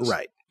always does.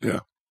 Right. Yeah.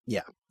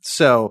 Yeah.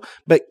 So,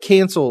 but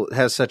cancel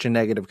has such a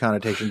negative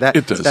connotation.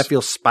 It does. That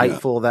feels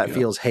spiteful. That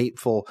feels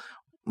hateful.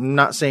 I'm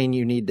not saying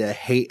you need to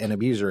hate an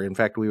abuser. In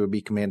fact, we would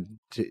be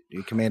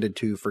commanded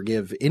to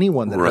forgive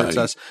anyone that hurts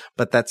us,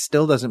 but that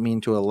still doesn't mean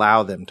to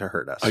allow them to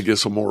hurt us. I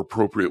guess a more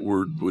appropriate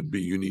word would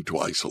be you need to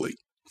isolate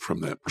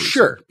from that person.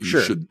 Sure.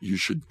 You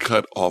should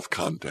cut off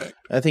contact.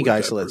 I think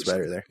isolate's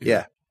better there.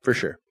 Yeah, for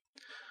sure.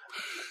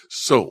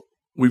 So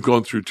we've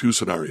gone through two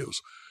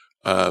scenarios.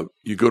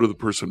 you go to the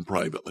person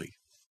privately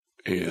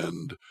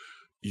and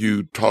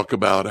you talk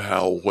about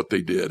what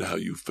they did, how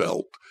you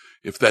felt.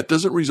 If that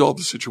doesn't resolve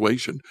the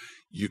situation,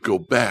 you go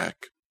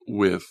back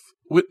with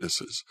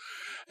witnesses.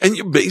 And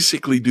you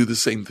basically do the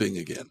same thing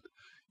again.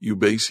 You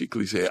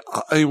basically say,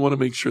 I want to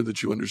make sure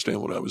that you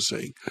understand what I was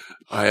saying.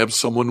 I have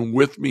someone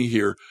with me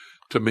here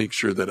to make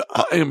sure that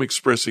I am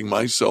expressing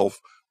myself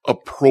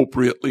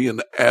appropriately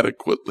and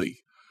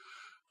adequately.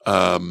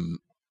 And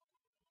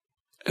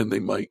they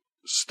might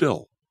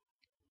still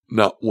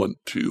not want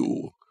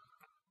to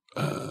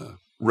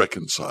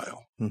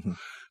reconcile. Mm-hmm.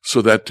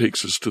 So that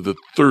takes us to the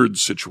third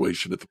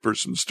situation. If the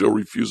person still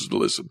refuses to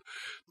listen,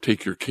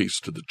 take your case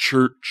to the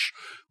church.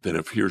 Then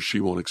if he or she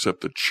won't accept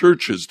the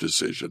church's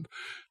decision,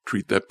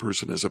 treat that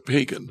person as a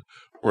pagan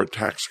or a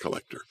tax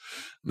collector.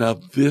 Now,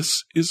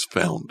 this is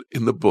found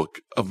in the book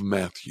of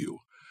Matthew.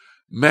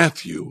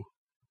 Matthew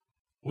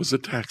was a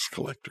tax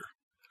collector.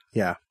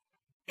 Yeah.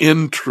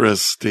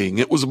 Interesting.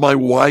 It was my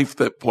wife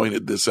that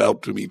pointed this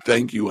out to me.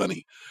 Thank you,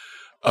 honey.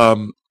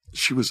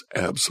 She was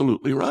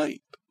absolutely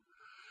right.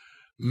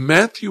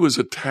 Matthew is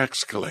a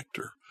tax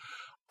collector.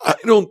 I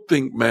don't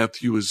think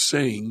Matthew is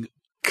saying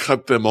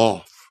cut them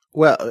off.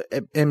 Well,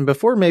 and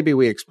before maybe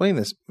we explain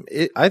this,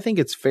 I think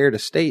it's fair to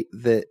state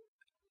that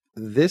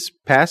this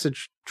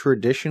passage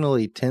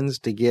traditionally tends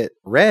to get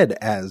read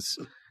as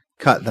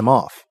cut them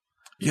off.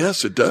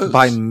 Yes, it does.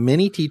 By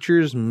many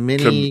teachers,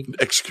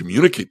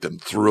 excommunicate them,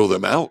 throw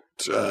them out.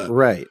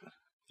 Right.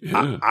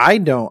 Yeah.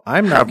 I'm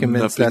not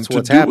convinced that's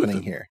what's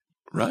happening here.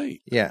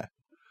 Right. Yeah.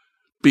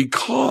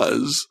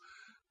 Because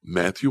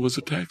Matthew was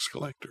a tax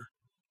collector.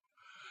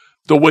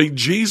 The way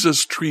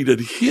Jesus treated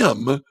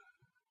him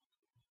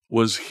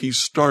was he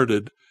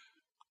started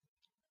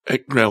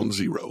at ground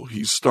zero.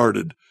 He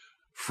started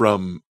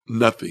from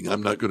nothing.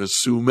 I'm not going to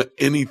assume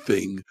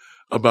anything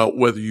about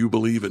whether you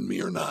believe in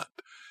me or not.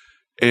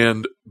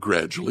 And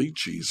gradually,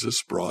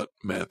 Jesus brought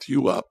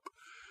Matthew up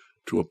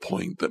to a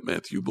point that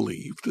Matthew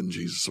believed. And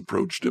Jesus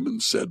approached him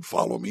and said,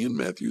 follow me. And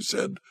Matthew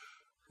said,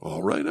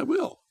 all right, I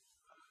will.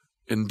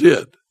 And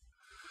did.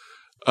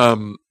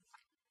 I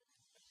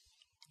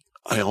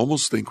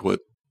almost think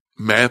what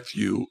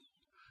Matthew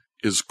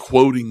is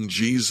quoting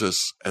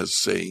Jesus as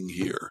saying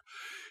here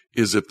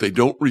is if they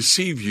don't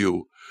receive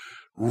you,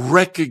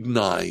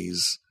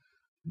 recognize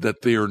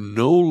that they are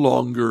no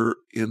longer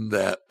in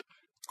that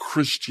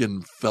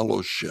Christian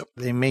fellowship.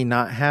 They may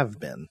not have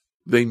been.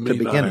 They may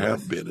not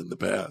have been in the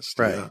past.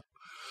 Right. Yeah.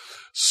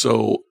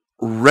 So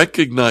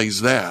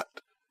recognize that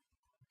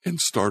and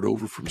start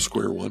over from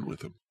square one with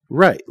them.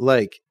 Right.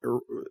 Like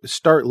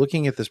start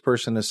looking at this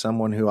person as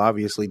someone who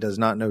obviously does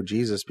not know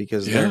Jesus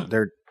because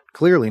they're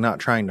clearly not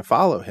trying to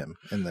follow him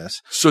in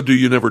this. So do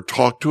you never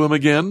talk to him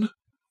again?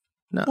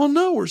 No. Well,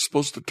 no, we're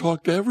supposed to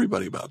talk to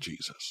everybody about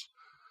Jesus.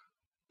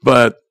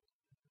 But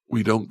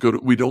we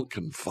don't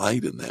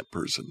confide in that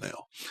person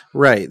now.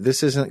 Right.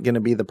 This isn't going to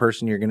be the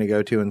person you're going to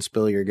go to and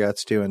spill your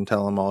guts to and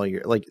tell them all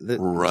your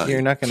right.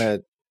 You're not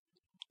going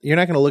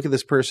to look at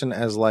this person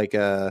as like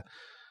a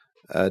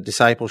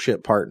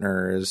discipleship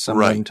partner, as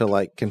someone to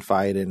like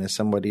confide in, as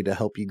somebody to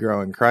help you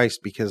grow in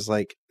Christ, because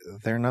like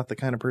they're not the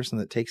kind of person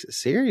that takes it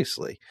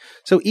seriously.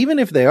 So even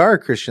if they are a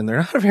Christian, they're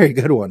not a very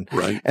good one.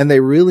 Right. And they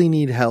really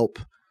need help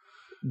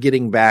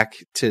getting back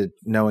to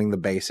knowing the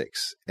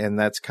basics. And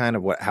that's kind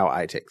of how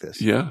I take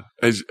this. Yeah.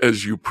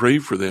 As you pray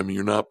for them,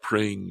 you're not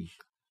praying,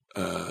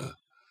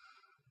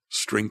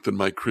 strengthen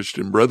my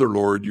Christian brother,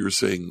 Lord. You're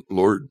saying,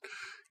 Lord,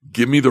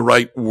 give me the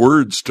right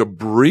words to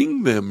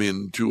bring them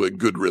into a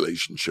good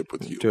relationship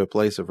with you. To a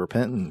place of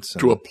repentance.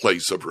 To a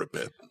place of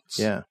repentance.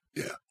 Yeah.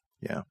 Yeah.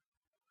 Yeah.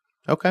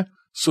 Okay.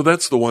 So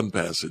that's the one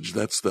passage.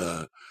 That's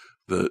the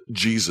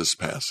Jesus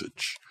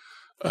passage.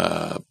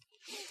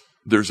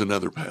 There's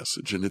another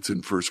passage, and it's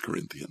in 1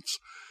 Corinthians.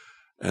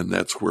 And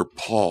that's where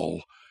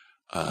Paul,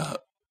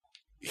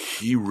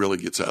 he really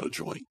gets out of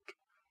joint.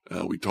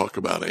 We talk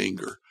about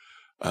anger.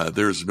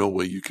 There's no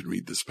way you can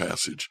read this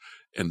passage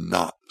and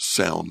not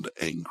sound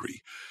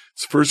angry.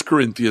 It's 1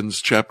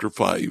 Corinthians chapter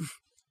 5,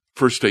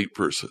 first 8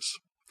 verses.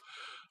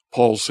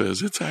 Paul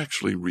says, it's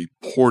actually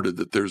reported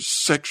that there's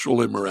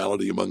sexual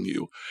immorality among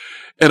you,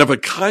 and of a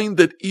kind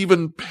that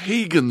even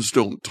pagans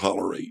don't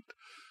tolerate.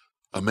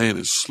 A man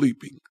is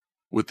sleeping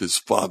with his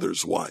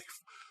father's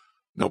wife.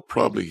 Now,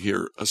 probably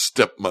here, a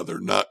stepmother,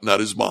 not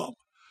his mom.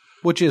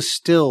 Which is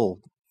still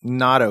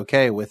not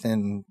okay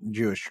within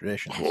Jewish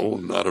traditions. Oh,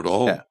 not at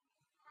all. Yeah.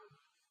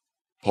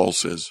 Paul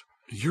says,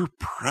 you're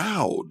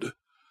proud.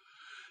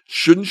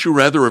 Shouldn't you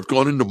rather have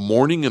gone into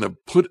mourning and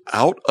have put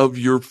out of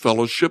your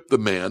fellowship the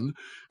man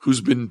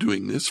who's been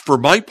doing this? For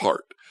my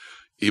part,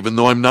 even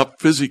though I'm not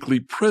physically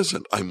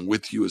present, I'm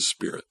with you as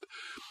spirit.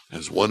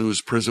 As one who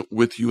is present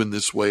with you in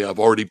this way, I've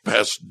already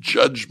passed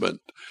judgment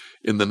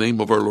in the name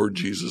of our Lord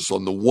Jesus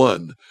on the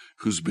one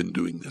who's been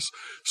doing this.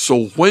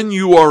 So when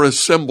you are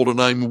assembled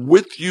and I'm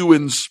with you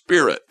in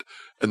spirit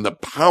and the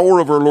power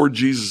of our Lord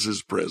Jesus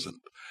is present,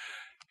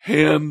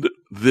 hand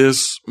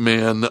this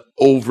man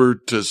over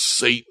to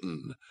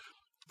Satan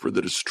for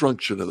the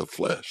destruction of the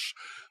flesh,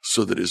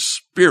 so that his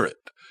spirit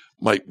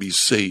might be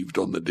saved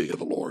on the day of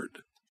the Lord.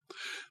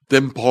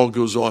 Then Paul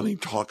goes on, he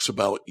talks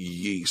about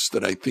yeast,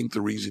 and I think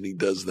the reason he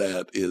does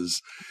that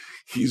is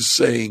he's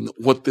saying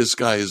what this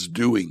guy is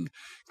doing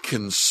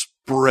can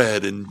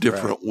spread in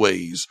different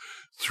ways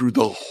through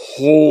the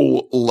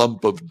whole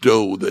lump of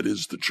dough that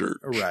is the church.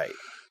 Right.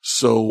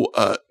 So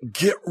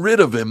get rid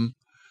of him,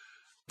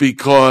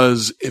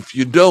 because if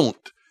you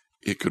don't,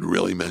 it could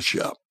really mess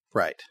you up.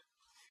 Right.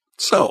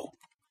 So,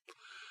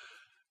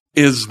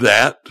 is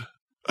that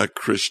a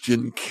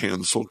Christian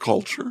cancel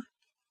culture?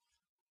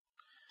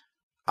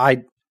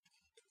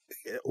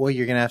 Well,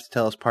 you're going to have to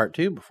tell us part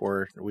 2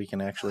 before we can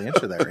actually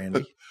answer that,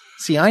 Randy.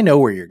 See, I know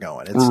where you're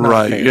going. It's not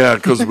right. fair. Yeah,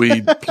 because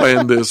we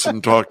planned this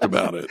and talked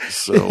about it.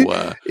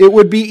 So it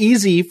would be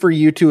easy for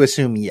you to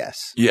assume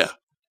yes. Yeah,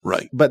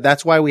 right. But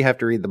that's why we have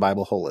to read the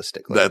Bible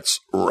holistically. That's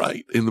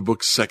right. In the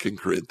book 2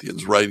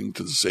 Corinthians, writing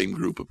to the same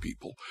group of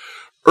people.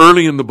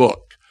 Early in the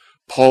book,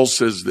 Paul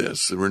says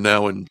this, and we're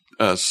now in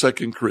 2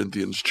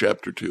 Corinthians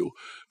chapter 2,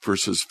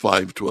 verses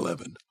 5 to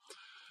 11.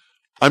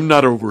 I'm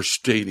not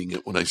overstating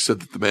it when I said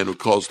that the man who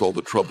caused all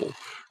the trouble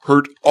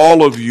hurt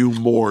all of you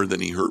more than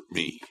he hurt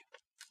me.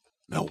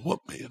 Now what,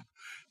 man?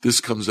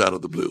 This comes out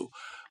of the blue.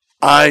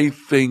 I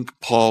think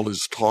Paul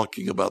is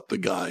talking about the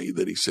guy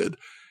that he said,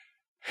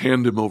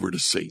 hand him over to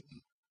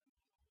Satan.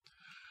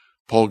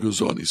 Paul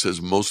goes on, he says,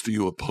 most of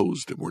you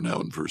opposed him. We're now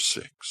in verse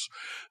 6.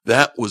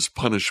 That was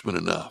punishment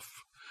enough.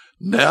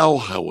 Now,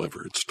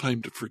 however, it's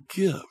time to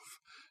forgive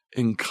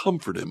and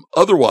comfort him.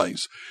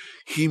 Otherwise,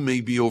 he may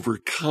be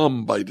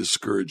overcome by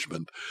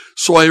discouragement.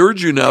 So I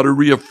urge you now to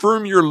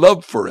reaffirm your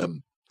love for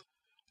him.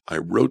 I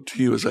wrote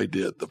to you as I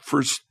did.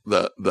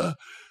 The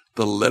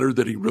letter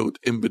that he wrote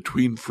in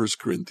between 1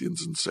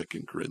 Corinthians and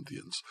 2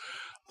 Corinthians.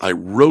 I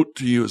wrote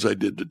to you as I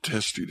did to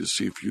test you to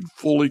see if you'd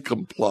fully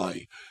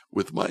comply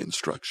with my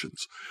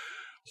instructions.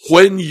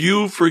 When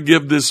you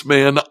forgive this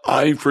man,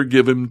 I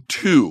forgive him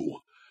too.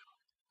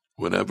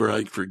 Whenever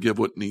I forgive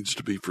what needs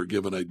to be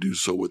forgiven, I do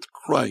so with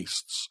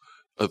Christ's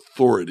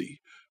authority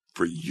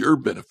for your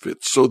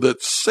benefit, so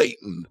that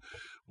Satan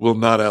will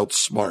not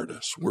outsmart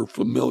us. We're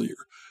familiar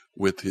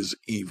with his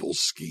evil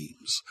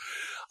schemes.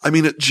 I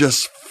mean, it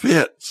just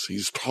fits.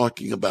 He's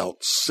talking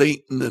about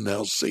Satan and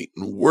how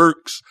Satan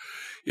works.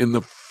 In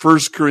the 1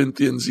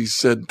 Corinthians, he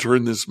said,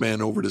 turn this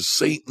man over to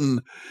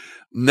Satan.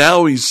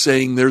 Now he's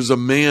saying there's a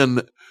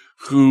man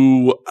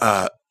who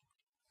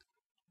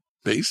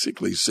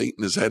basically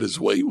Satan has had his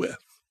way with.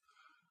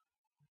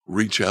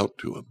 Reach out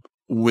to him,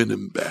 win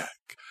him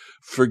back,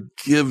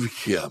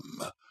 forgive him,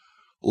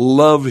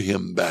 love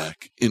him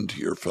back into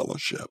your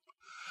fellowship.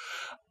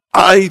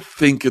 I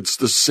think it's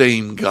the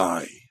same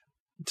guy.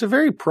 It's a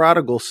very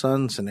prodigal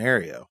son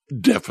scenario.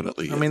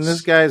 Definitely is. I mean, this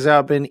guy's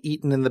out been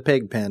eaten in the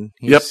pig pen.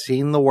 He's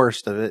seen the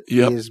worst of it.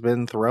 Yep. He's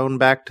been thrown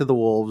back to the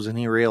wolves, and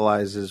he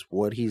realizes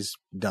what he's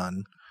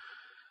done.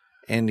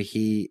 And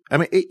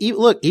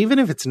look, even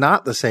if it's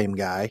not the same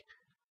guy,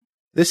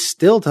 this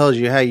still tells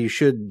you how you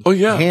should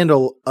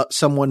handle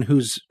someone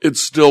who's it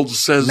still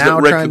says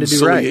now that trying to do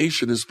right.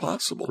 reconciliation is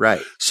possible.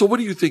 Right. So what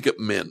do you think it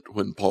meant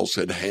when Paul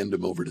said, hand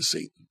him over to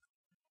Satan?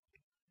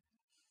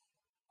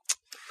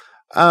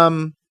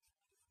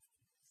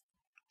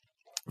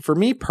 For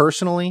me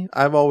personally,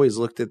 I've always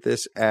looked at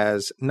this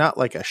as not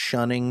like a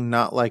shunning,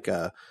 not like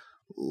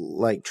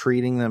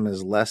treating them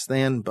as less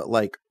than, but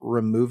like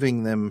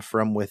removing them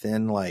from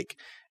within, like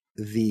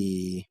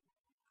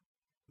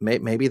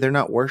maybe they're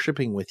not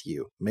worshiping with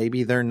you.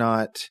 Maybe they're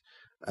not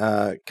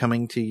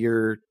coming to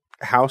your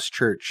house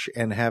church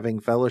and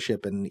having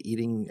fellowship and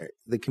eating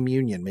the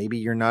communion. Maybe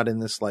you're not in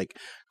this like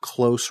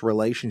close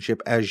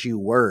relationship as you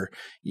were.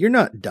 You're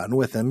not done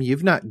with them.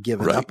 You've not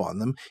given up on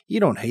them. You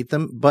don't hate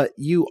them, but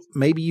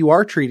maybe you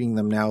are treating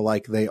them now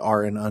like they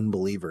are an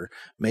unbeliever.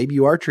 Maybe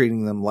you are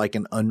treating them like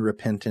an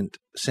unrepentant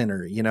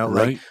sinner,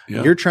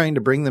 you're trying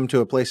to bring them to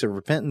a place of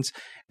repentance,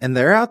 and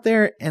they're out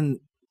there and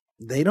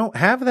they don't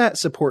have that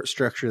support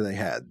structure they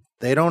had.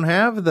 They don't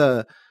have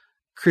the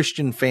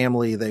Christian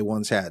family they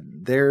once had.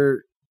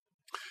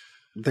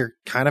 They're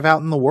kind of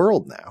out in the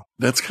world now.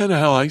 That's kind of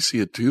how I see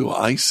it too.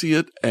 I see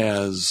it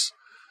as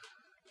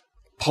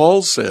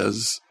Paul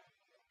says,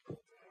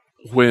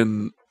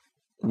 when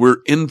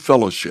we're in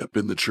fellowship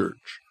in the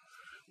church,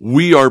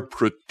 we are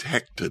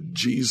protected.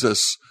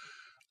 Jesus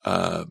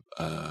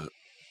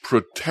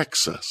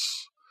protects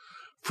us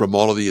from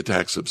all of the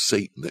attacks of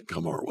Satan that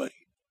come our way.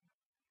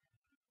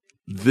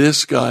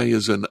 This guy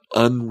is an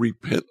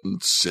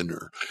unrepentant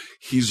sinner.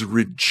 He's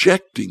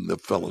rejecting the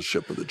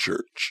fellowship of the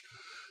church.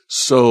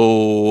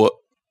 So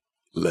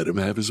let him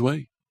have his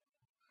way.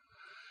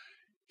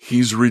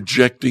 He's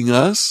rejecting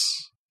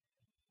us.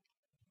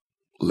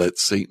 Let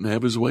Satan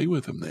have his way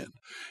with him then.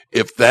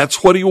 If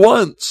that's what he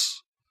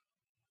wants,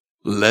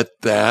 let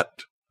that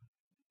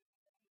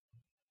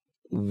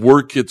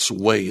work its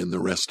way in the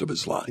rest of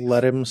his life.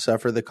 Let him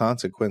suffer the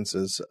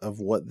consequences of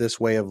what this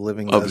way of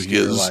living does to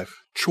your life.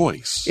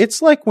 Choice.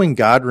 It's like when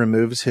God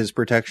removes his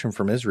protection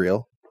from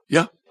Israel.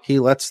 Yeah. He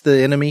lets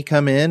the enemy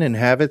come in and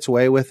have its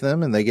way with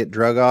them, and they get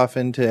drug off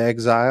into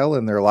exile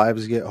and their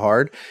lives get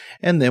hard.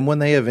 And then when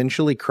they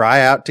eventually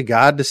cry out to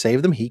God to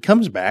save them, he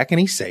comes back and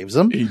he saves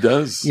them. He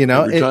does.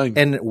 Every time.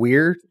 And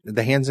we're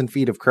the hands and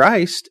feet of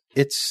Christ.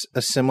 It's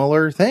a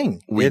similar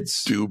thing. We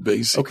do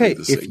basically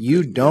the same if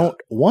you thing, don't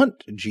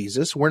want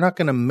Jesus, we're not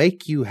going to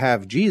make you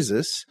have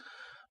Jesus.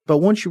 But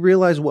once you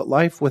realize what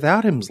life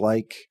without him's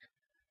like,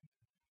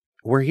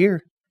 we're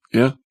here.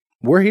 Yeah.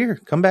 We're here.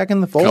 Come back in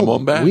the fold. Come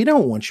on back. We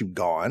don't want you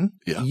gone.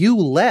 Yeah. You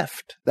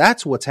left.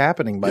 That's what's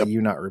happening by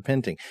you not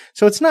repenting.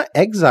 So it's not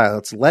exile.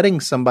 It's letting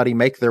somebody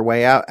make their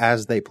way out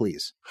as they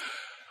please.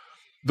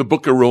 The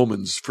book of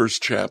Romans,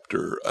 first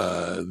chapter,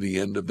 the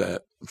end of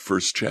that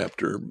first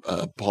chapter,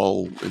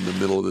 Paul, in the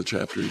middle of the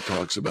chapter, he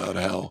talks about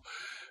how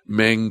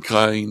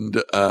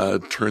mankind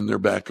turned their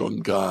back on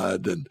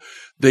God and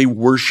they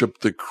worship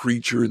the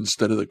creature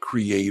instead of the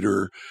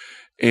creator.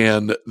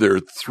 And there are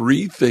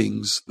three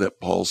things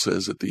that Paul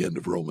says at the end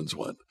of Romans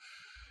 1.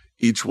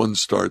 Each one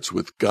starts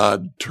with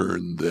God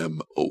turned them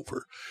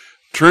over.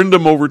 Turned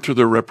them over to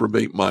their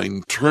reprobate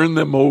mind, turned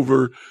them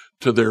over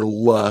to their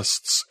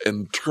lusts,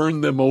 and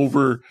turned them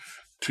over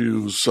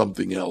to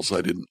something else.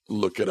 I didn't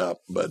look it up,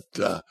 but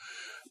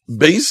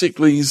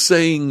basically he's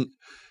saying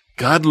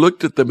God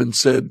looked at them and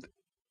said,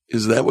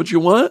 is that what you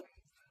want?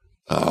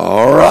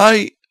 All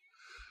right.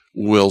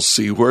 We'll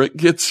see where it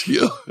gets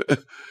you.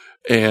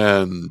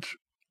 And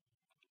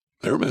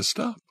they're messed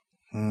up.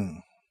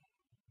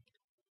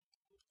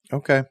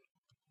 Okay.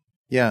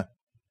 Yeah.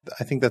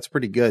 I think that's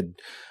pretty good.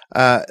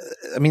 I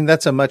mean,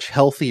 that's a much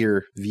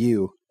healthier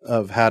view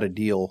of how to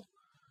deal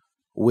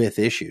with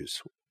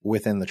issues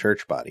within the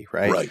church body,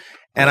 right? Right.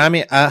 And I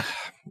mean,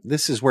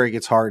 this is where it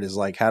gets hard, is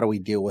like, how do we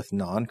deal with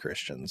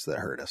non-Christians that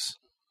hurt us?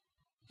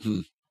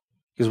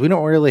 Because we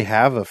don't really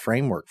have a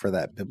framework for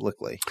that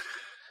biblically.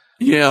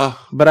 Yeah.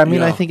 But I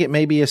mean, I think it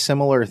may be a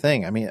similar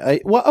thing. I mean,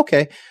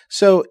 okay.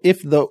 So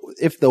if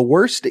the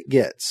worst it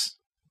gets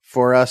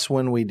for us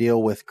when we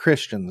deal with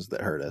Christians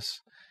that hurt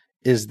us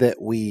is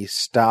that we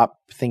stop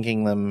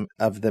thinking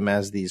of them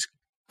as these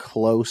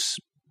close,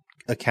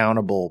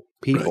 accountable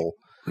people.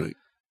 Right.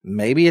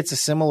 Maybe it's a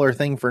similar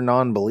thing for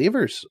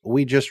non-believers.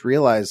 We just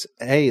realize,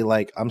 hey,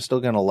 like, I'm still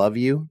going to love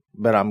you,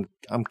 but I'm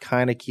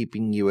kind of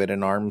keeping you at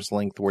an arm's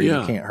length where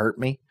you can't hurt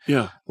me.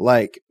 Yeah.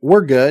 Like,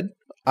 we're good.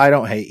 I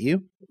don't hate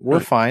you. We're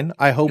fine.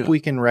 I hope we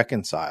can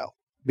reconcile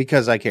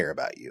because I care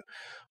about you.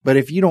 But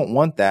if you don't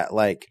want that,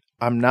 like,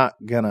 I'm not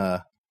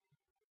gonna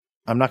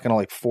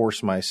like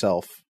force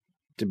myself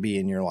to be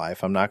in your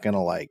life. I'm not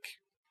gonna like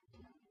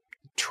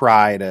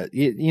try to,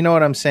 you know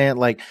what I'm saying?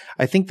 Like,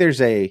 I think there's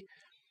a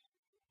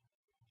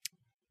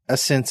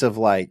sense of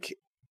like,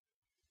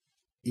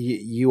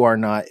 you are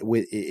not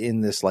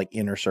in this like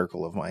inner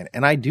circle of mine.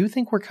 And I do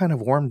think we're kind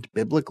of warned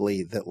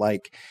biblically that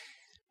like,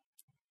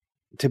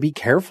 to be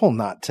careful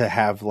not to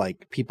have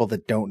like people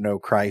that don't know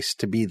Christ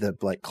to be the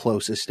like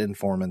closest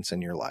informants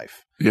in your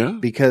life. Yeah.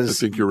 Because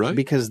I think you're right.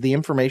 Because the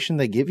information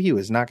they give you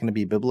is not going to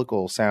be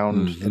biblical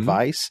sound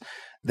advice.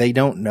 They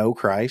don't know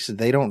Christ.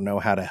 They don't know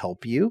how to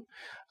help you.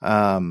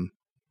 And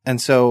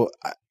so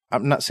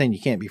I'm not saying you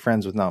can't be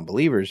friends with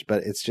non-believers,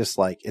 but it's just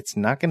like, it's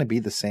not going to be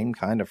the same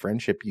kind of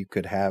friendship you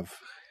could have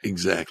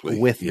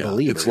with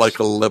believers. It's like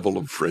a level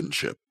of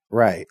friendship.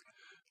 Right.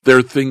 There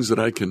are things that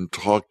I can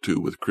talk to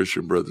with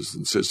Christian brothers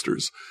and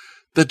sisters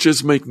that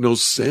just make no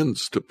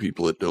sense to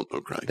people that don't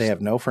know Christ. They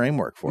have no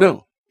framework for it.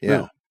 Yeah.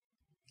 No.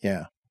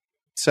 Yeah.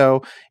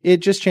 So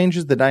it just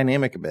changes the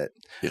dynamic a bit.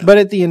 Yeah. But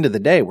at the end of the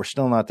day, we're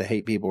still not to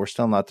hate people. We're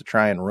still not to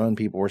try and ruin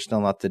people. We're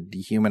still not to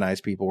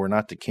dehumanize people. We're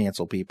not to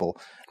cancel people.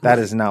 That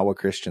is not what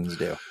Christians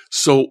do.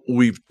 So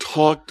we've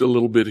talked a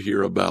little bit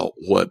here about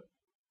what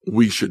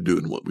we should do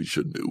and what we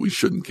shouldn't do. We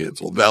shouldn't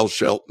cancel. Thou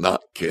shalt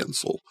not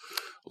cancel,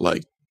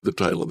 like the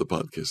title of the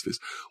podcast is.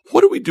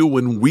 What do we do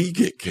when we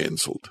get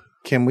canceled?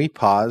 Can we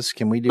pause?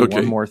 Can we do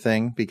one more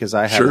thing? Because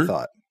I had a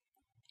thought.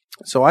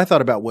 So I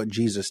thought about what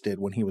Jesus did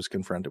when he was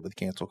confronted with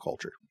cancel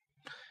culture.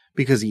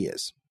 Because he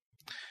is.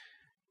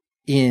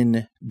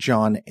 In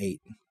John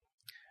 8,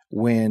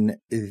 when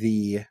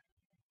the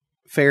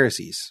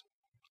Pharisees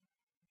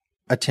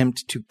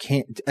attempt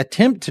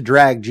to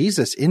drag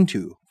Jesus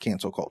into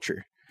cancel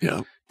culture.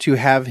 Yeah. To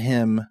have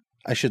him,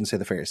 I shouldn't say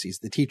the Pharisees,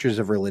 the teachers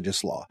of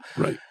religious law.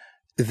 Right.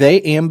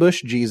 They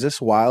ambush Jesus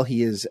while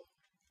he is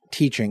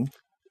teaching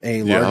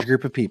a large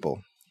group of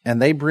people, and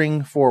they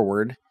bring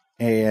forward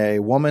a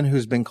woman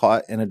who's been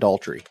caught in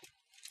adultery,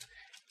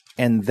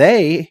 and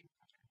they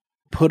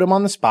put him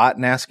on the spot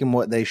and ask him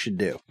what they should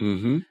do.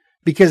 Mm-hmm.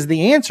 Because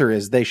the answer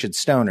is they should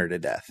stone her to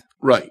death.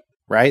 Right?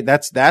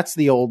 That's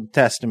the Old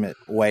Testament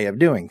way of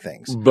doing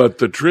things. But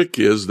the trick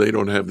is they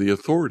don't have the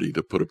authority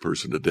to put a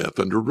person to death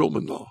under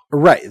Roman law.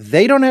 Right.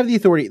 They don't have the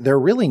authority. They're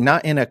really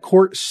not in a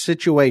court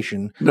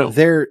situation. No.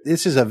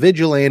 This is a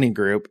vigilante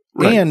group,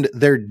 and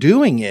they're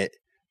doing it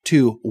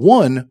to,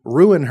 one,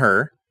 ruin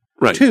her.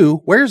 Right.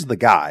 Two, where's the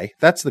guy?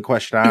 That's the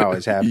question I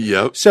always have.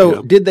 Yep.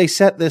 So did they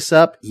set this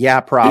up? Yeah,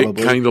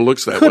 probably. It kind of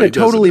looks that way. Could have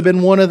totally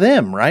been one of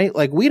them, right?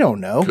 Like, we don't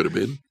know. Could have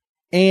been.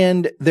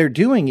 And they're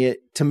doing it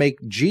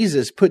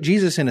to put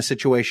Jesus in a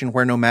situation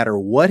where no matter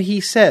what he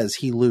says,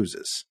 he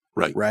loses.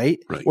 Right. Right?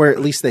 Right. Or at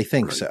least they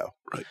think Right. so.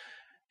 Right.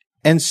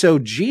 And so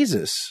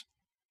Jesus,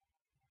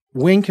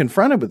 when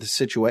confronted with the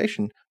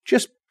situation,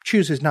 just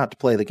chooses not to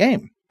play the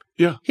game.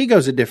 Yeah. He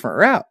goes a different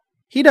route.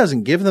 He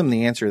doesn't give them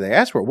the answer they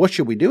asked for. What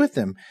should we do with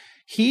them?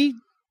 He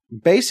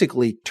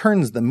basically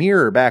turns the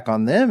mirror back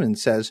on them and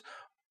says,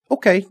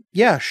 okay,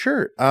 yeah,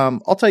 sure.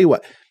 I'll tell you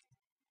what,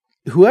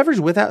 whoever's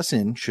without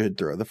sin should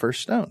throw the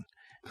first stone,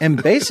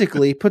 and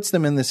basically puts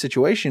them in this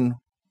situation,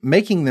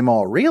 making them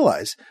all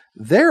realize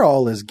they're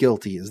all as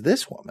guilty as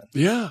this woman.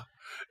 Yeah.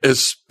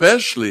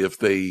 Especially if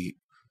they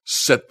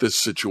set this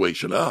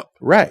situation up.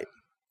 Right.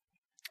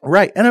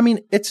 Right. And I mean,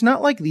 it's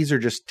not like these are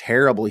just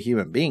terrible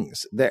human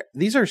beings.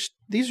 These are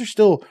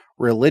still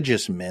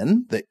religious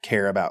men that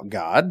care about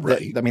God.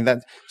 Right.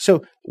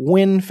 So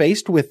when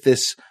faced with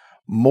this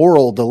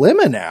moral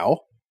dilemma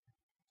now,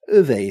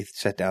 they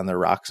set down their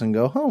rocks and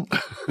go home.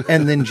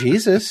 And then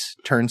Jesus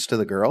turns to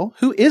the girl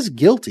who is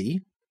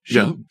guilty.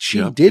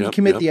 She did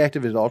commit the act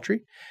of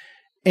adultery.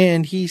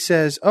 And he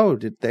says, oh,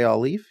 did they all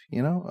leave?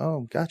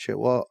 Oh, gotcha.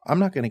 Well, I'm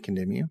not going to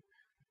condemn you,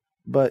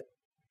 but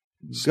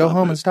go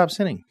home and stop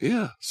sinning.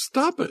 Yeah,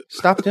 stop it.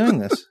 Stop doing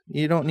this.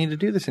 You don't need to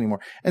do this anymore.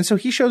 And so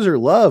he shows her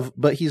love,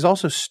 but he's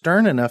also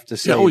stern enough to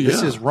say,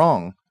 this is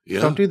wrong. Yeah.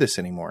 Don't do this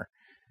anymore.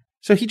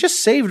 So he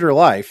just saved her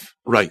life.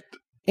 Right.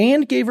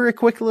 And gave her a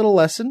quick little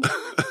lesson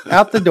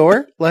out the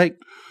door. Like,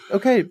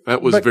 okay.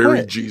 That was very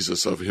quit.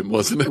 Jesus of him,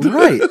 wasn't it?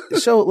 Right.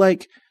 So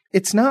like,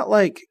 it's not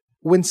like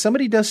when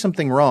somebody does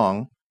something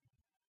wrong,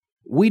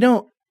 we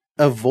don't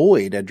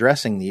avoid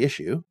addressing the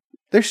issue.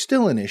 There's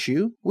still an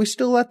issue. We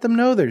still let them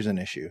know there's an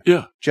issue.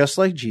 Yeah. Just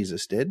like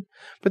Jesus did.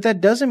 But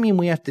that doesn't mean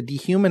we have to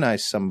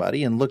dehumanize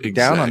somebody and look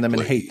down on them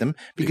and hate them,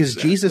 because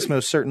Jesus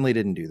most certainly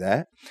didn't do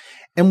that.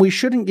 And we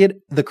shouldn't get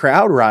the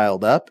crowd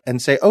riled up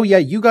and say, oh yeah,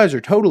 you guys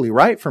are totally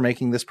right for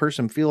making this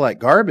person feel like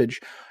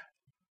garbage.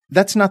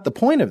 That's not the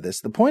point of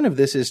this. The point of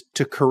this is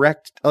to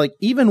correct, like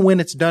even when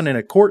it's done in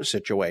a court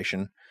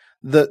situation,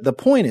 the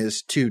point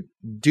is to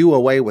do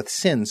away with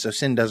sin so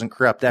sin doesn't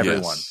corrupt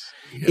everyone.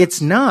 Yes.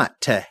 It's not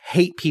to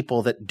hate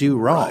people that do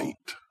wrong,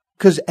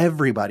 because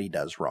everybody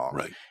does wrong.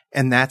 Right.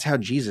 And that's how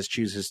Jesus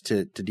chooses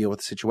to deal with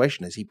the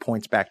situation, is he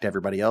points back to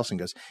everybody else and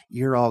goes,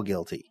 you're all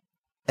guilty.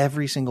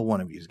 Every single one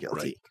of you is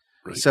guilty.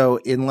 Right. So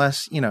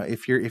unless,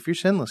 if you're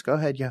sinless, go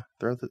ahead. Yeah.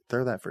 Throw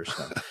that first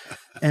stone.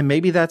 And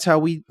maybe that's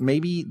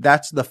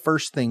the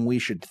first thing we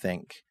should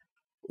think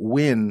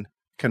when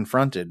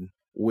confronted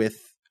with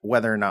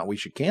whether or not we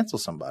should cancel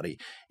somebody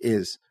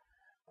is,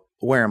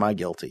 where am I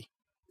guilty?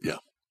 Yeah.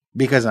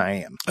 Because I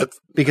am.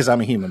 Because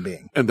I'm a human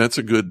being. And that's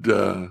a good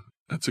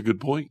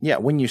point. Yeah.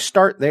 When you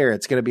start there,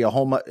 it's going to be a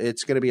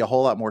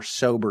whole lot more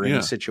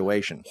sobering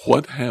situation.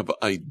 What have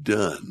I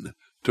done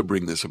to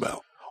bring this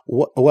about?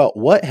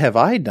 What have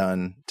I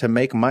done to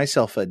make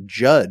myself a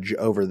judge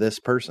over this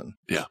person?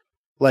 Yeah.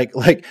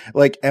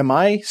 Like, am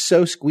I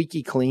so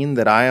squeaky clean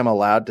that I am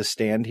allowed to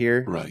stand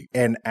here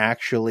and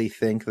actually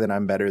think that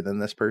I'm better than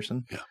this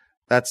person? Yeah.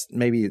 That's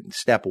maybe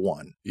step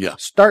one. Yeah.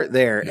 Start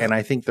there, and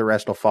I think the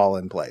rest will fall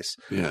in place.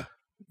 Yeah.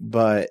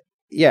 But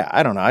yeah,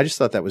 I don't know. I just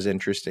thought that was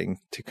interesting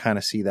to kind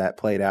of see that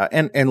played out.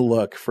 And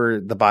look,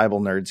 for the Bible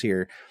nerds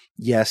here,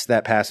 yes,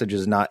 that passage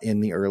is not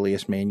in the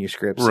earliest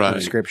manuscripts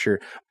of Scripture,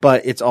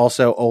 but it's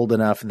also old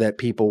enough that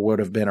people would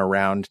have been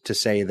around to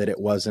say that it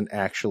wasn't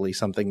actually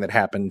something that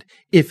happened.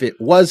 If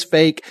it was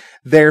fake,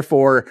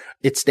 therefore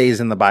it stays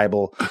in the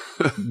Bible.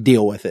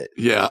 Deal with it.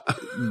 Yeah.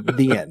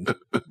 The end.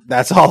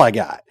 That's all I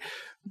got.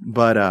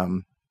 But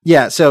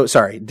yeah, so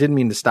sorry, didn't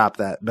mean to stop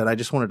that, but I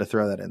just wanted to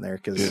throw that in there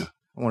because I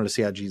wanted to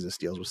see how Jesus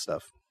deals with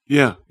stuff.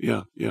 Yeah.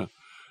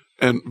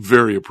 And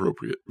very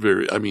appropriate.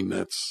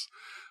 That's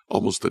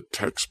almost a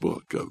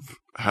textbook of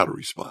how to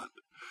respond.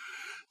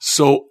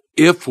 So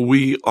if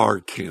we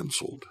are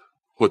canceled,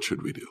 what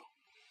should we do?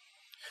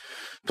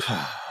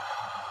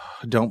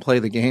 Don't play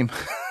the game.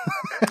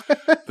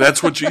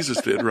 That's what Jesus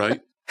did,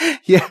 right?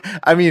 Yeah.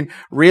 I mean,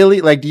 really,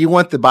 do you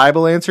want the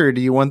Bible answer or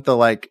do you want the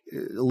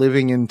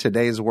living in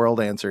today's world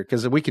answer?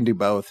 Because we can do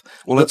both.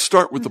 Well, let's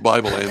start with the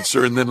Bible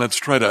answer and then let's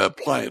try to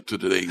apply it to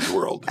today's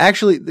world.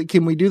 Actually,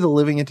 can we do the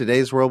living in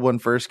today's world one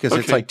first? Because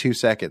it's 2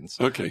 seconds.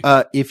 Okay.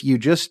 If you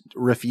just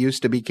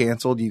refuse to be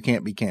canceled, you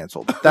can't be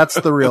canceled. That's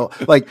the real,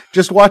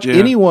 just watch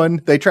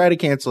anyone they try to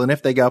cancel. And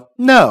if they go,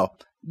 no,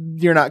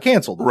 you're not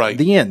canceled. Right.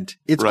 The end.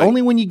 It's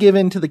only when you give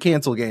in to the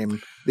cancel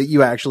game that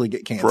you actually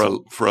get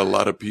canceled. For a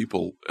lot of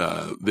people,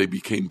 they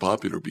became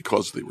popular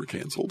because they were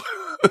canceled.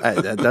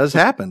 That does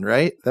happen,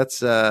 right?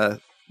 That's a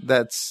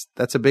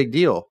big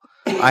deal.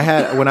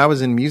 When I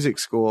was in music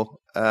school,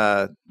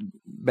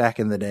 back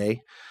in the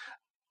day,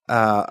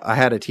 I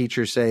had a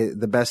teacher say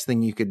the best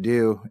thing you could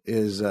do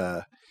is,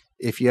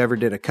 if you ever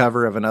did a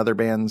cover of another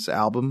band's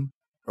album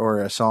or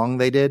a song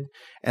they did,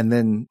 and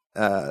then,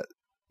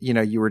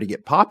 you were to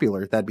get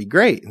popular, that'd be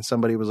great. And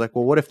somebody was like,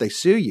 well, what if they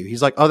sue you?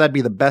 He's like, oh, that'd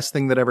be the best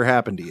thing that ever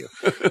happened to you.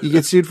 You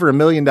get sued for $1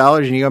 million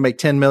and you go make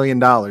 $10 million.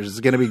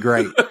 It's going to be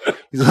great.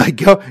 He's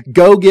like,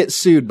 go get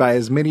sued by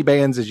as many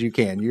bands as you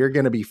can. You're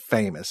going to be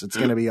famous. It's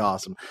going to be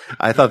awesome.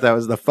 I thought that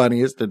was the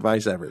funniest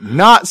advice ever.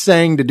 Not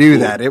saying to do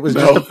that. It was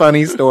just a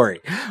funny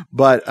story.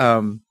 But,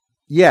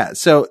 yeah.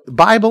 So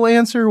Bible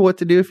answer, what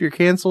to do if you're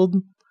canceled.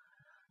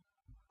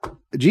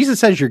 Jesus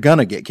says you're going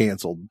to get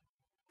canceled.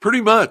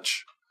 Pretty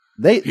much.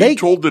 He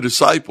told the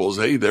disciples,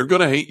 hey, they're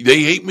going to hate,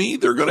 they hate me.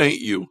 They're going to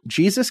hate you.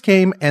 Jesus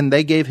came and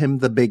they gave him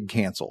the big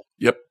cancel.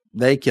 Yep.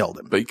 They killed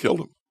him. They killed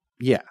him.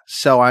 Yeah.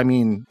 So, I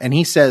mean, and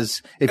he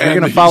says, if you're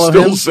going to follow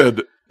him. He still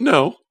said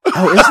no.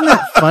 Oh, isn't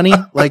that funny?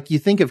 Like, you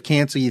think of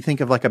cancel, you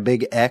think of like a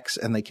big X,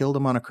 and they killed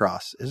him on a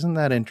cross. Isn't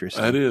that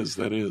interesting? That is.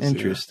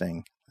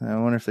 Interesting. Yeah. I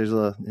wonder if there's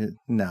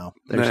no,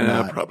 there's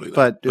not. Probably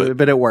not.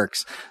 But it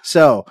works.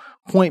 So,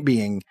 point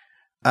being,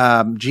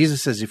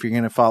 Jesus says, if you're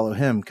going to follow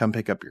him, come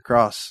pick up your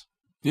cross.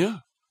 Yeah.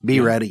 Be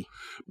ready.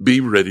 Be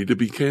ready to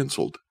be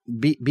canceled.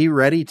 Be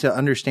ready to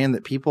understand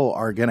that people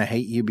are going to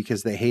hate you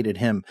because they hated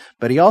him.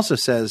 But he also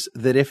says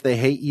that if they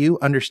hate you,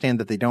 understand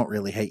that they don't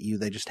really hate you.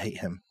 They just hate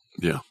him.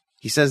 Yeah.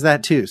 He says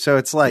that too. So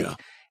it's like,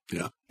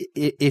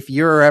 if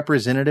you're a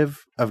representative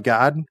of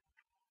God,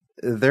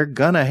 they're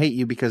going to hate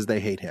you because they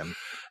hate him.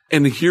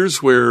 And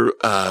here's where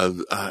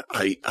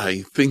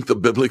I think the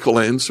biblical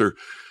answer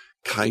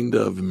kind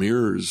of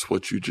mirrors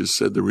what you just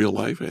said the real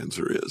life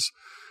answer is.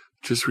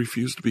 Just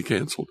refuse to be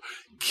canceled.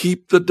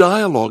 Keep the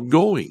dialogue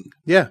going.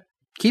 Yeah.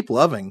 Keep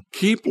loving.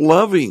 Keep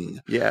loving.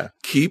 Yeah.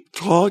 Keep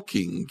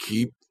talking.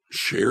 Keep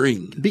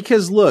sharing.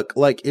 Because look,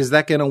 like, is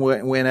that going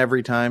to win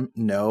every time?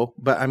 No.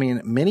 But I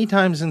mean, many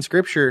times in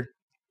scripture,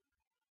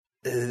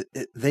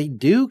 they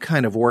do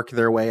kind of work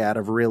their way out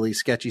of really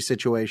sketchy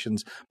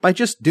situations by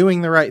just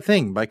doing the right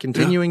thing, by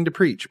continuing to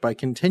preach, by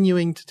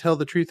continuing to tell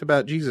the truth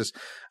about Jesus.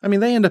 I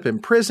mean, they end up in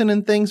prison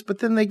and things, but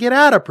then they get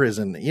out of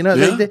prison. You know,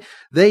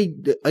 they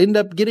end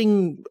up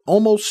getting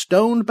almost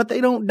stoned, but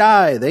they don't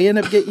die. They end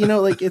up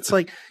like, it's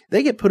like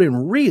they get put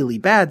in really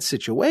bad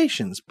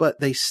situations, but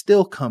they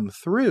still come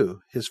through.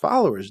 His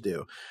followers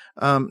do.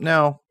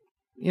 Now,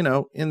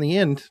 in the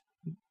end,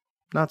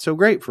 not so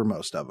great for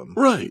most of them.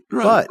 Right.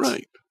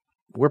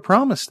 We're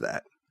promised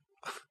that.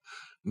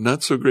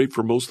 Not so great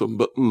for most of them,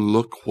 but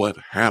look what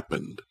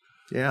happened.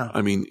 Yeah.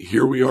 I mean,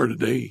 here we are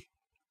today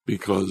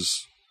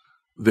because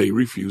they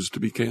refused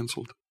to be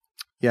canceled.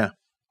 Yeah.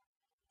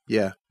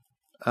 Yeah.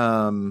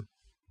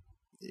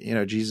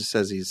 Jesus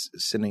says he's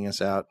sending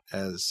us out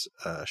as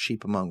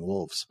sheep among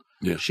wolves.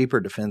 Yeah. Sheep are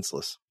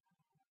defenseless.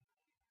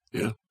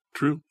 Yeah.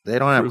 True. They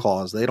don't have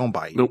claws. They don't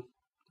bite. Nope.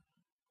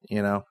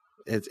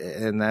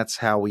 And that's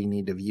how we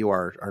need to view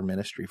our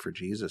ministry for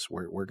Jesus.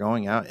 We're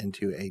going out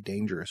into a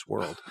dangerous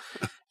world.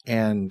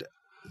 And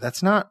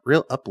that's not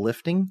real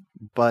uplifting,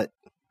 but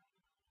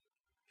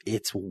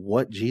it's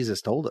what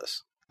Jesus told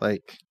us.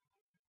 Like,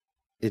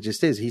 it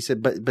just is. He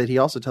said, but he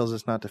also tells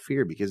us not to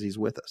fear because he's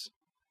with us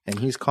and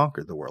he's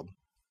conquered the world.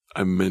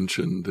 I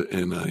mentioned,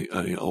 and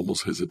I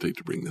almost hesitate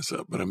to bring this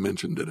up, but I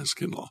mentioned Dennis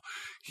Kinlaw.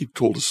 He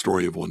told a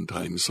story of one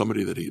time,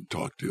 somebody that he had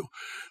talked to.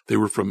 They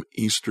were from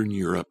Eastern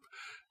Europe.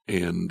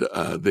 And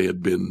they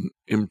had been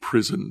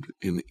imprisoned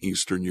in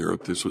Eastern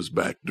Europe. This was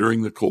back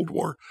during the Cold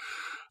War.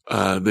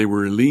 They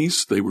were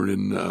released. They were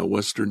in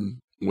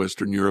Western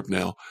Europe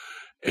now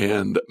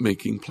and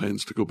making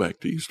plans to go back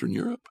to Eastern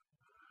Europe.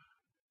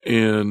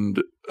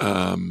 And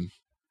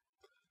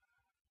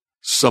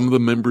some of the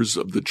members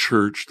of the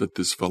church that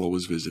this fellow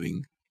was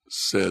visiting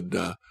said,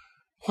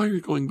 why are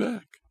you going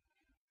back?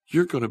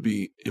 You're going to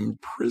be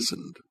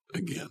imprisoned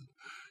again.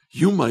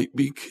 You might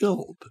be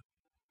killed.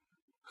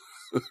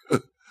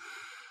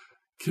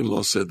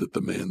 Kinlaw said that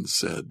the man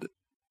said,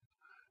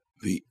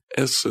 the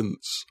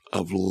essence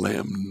of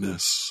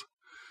lambness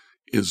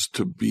is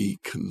to be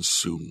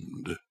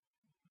consumed.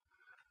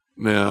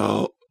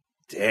 Now,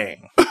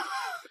 dang.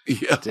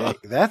 Yeah. Dang.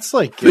 That's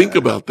like, think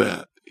about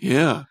that.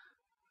 Yeah.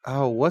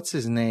 Oh, what's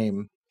his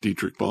name?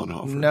 Dietrich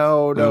Bonhoeffer.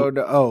 No.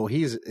 Oh,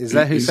 is that who said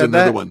that? He's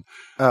another one.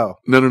 Oh.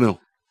 No.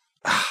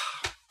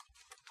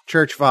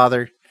 Church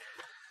father.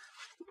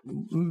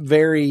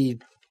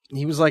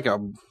 He was like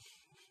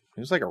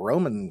a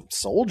Roman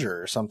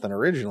soldier or something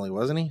originally,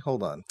 wasn't he?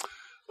 Hold on.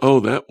 Oh,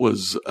 that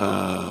was,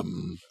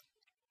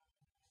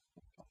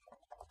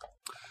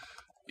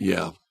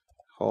 yeah.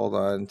 Hold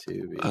on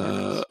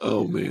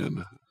oh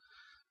man.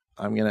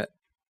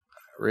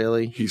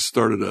 Really? He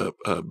started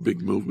a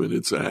big movement.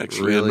 It's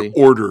actually an really?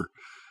 order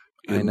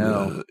I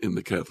know. In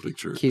the Catholic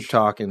Church. Keep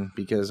talking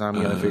because I'm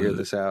going to figure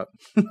this out.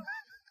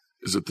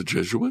 Is it the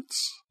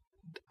Jesuits?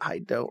 I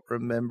don't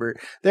remember.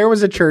 There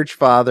was a church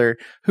father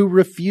who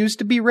refused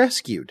to be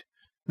rescued.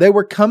 They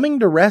were coming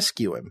to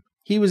rescue him.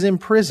 He was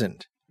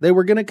imprisoned. They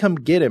were going to come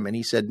get him. And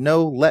he said,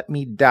 no, let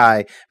me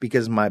die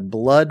because my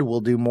blood will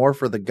do more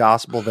for the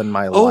gospel than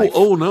my life.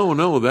 Oh,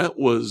 no. That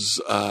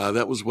was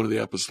one of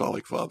the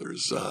apostolic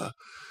fathers.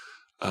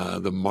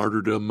 The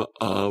martyrdom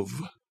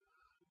of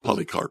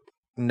Polycarp.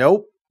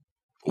 Nope.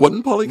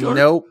 Wasn't Polycarp?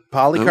 Nope.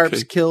 Polycarp's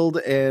Okay. killed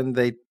and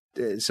they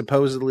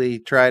supposedly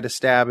try to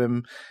stab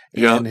him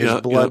and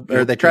his blood,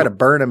 or they try to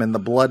burn him and the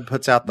blood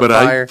puts out the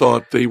fire. I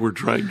thought they were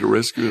trying to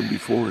rescue him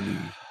before.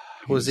 And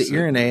was it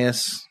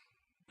Irenaeus?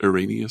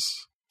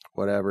 Irenaeus.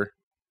 Whatever.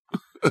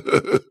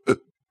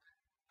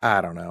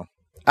 I don't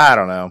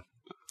know.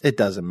 It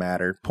doesn't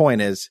matter.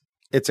 Point is,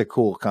 it's a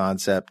cool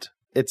concept.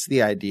 It's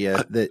the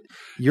idea that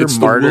your it's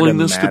martyrdom the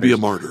willingness matters. to be a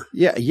martyr.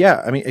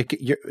 Yeah. I mean,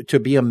 to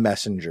be a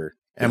messenger.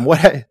 And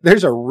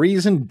there's a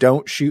reason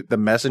don't shoot the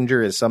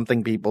messenger is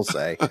something people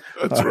say.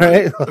 That's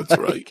right. That's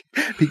right.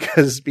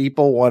 Because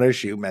people want to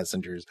shoot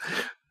messengers.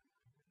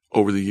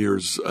 Over the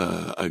years,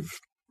 I've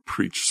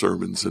preached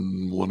sermons,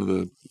 and one of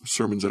the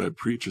sermons that I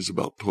preach is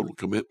about total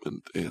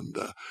commitment. And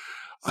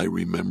I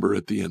remember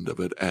at the end of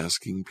it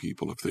asking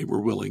people if they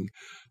were willing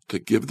to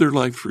give their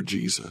life for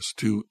Jesus,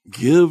 to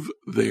give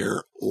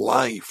their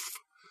life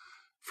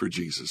for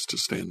Jesus, to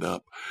stand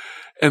up.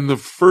 And the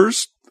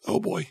first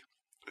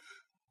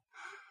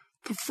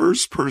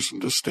person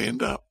to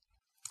stand up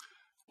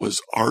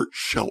was Art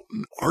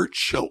Shelton. Art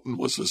Shelton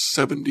was a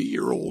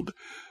 70-year-old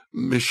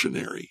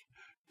missionary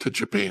to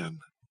Japan.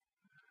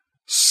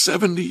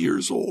 70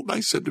 years old. And I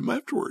said to him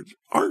afterwards,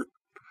 Art,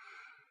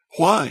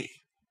 why?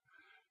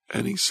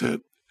 And he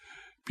said,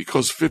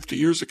 because 50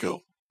 years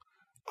ago,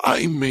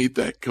 I made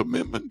that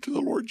commitment to the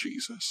Lord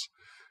Jesus,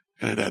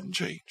 and it hadn't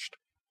changed.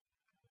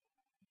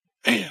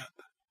 And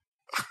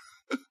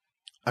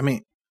I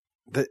mean,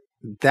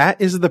 that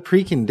is the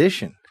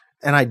precondition.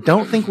 And I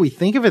don't think we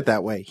think of it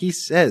that way. He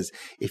says,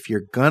 if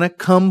you're going to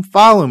come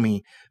follow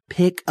me,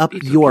 pick up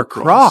your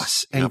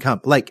cross and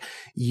come. Like,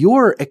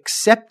 you're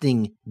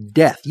accepting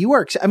death. You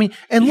are,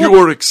 you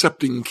are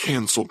accepting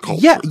cancel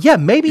culture. Yeah.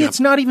 Maybe it's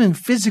not even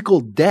physical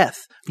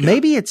death. Yeah.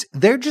 Maybe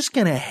they're just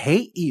going to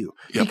hate you.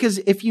 Yep. Because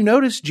if you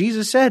notice,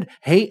 Jesus said,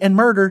 hate and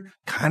murder,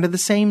 kind of the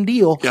same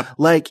deal. Yep.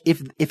 Like,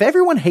 if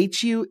everyone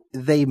hates you,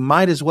 they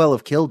might as well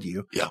have killed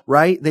you. Yeah.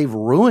 Right? They've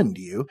ruined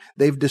you.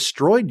 They've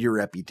destroyed your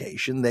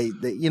reputation. They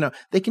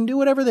can do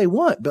whatever they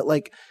want, but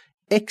like,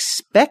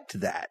 expect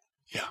that.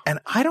 Yeah. And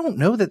I don't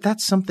know that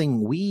that's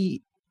something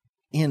we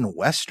in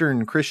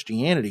Western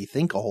Christianity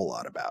think a whole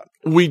lot about.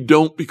 We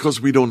don't, because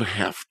we don't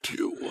have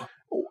to.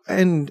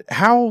 And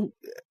how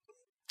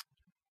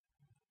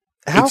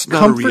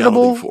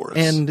comfortable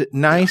and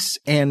nice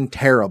and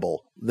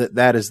terrible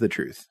that is the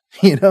truth,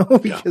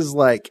 because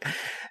like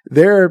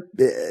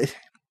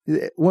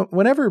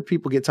whenever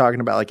people get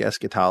talking about like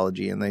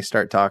eschatology and they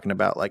start talking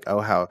about like, oh,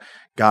 how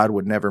God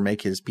would never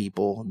make his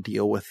people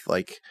deal with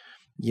like,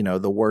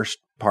 the worst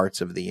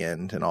parts of the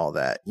end and all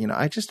that,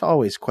 I just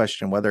always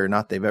question whether or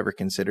not they've ever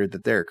considered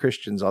that there are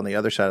Christians on the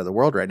other side of the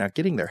world right now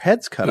getting their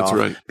heads cut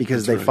off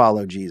because they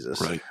follow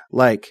Jesus. Right.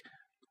 Like,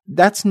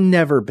 that's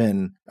never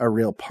been a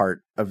real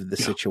part of the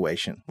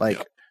situation.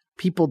 Like,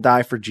 people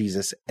die for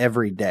Jesus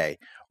every day.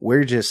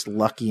 We're just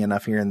lucky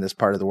enough here in this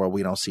part of the world,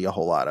 we don't see a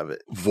whole lot of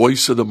it.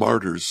 Voice of the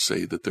Martyrs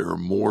say that there are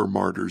more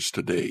martyrs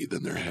today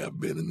than there have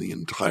been in the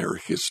entire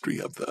history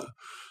of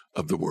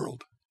the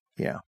world.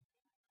 Yeah.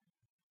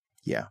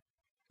 Yeah.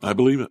 I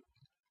believe it.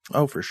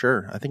 Oh, for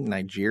sure. I think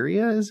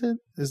Nigeria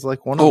is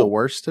like one of the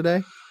worst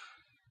today.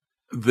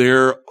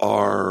 There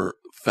are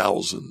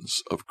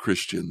thousands of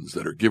Christians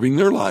that are giving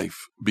their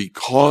life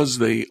because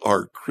they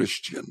are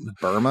Christian.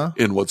 Burma?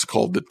 In what's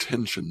called the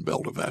tension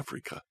belt of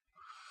Africa.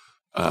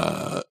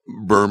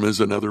 Burma is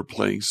another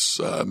place.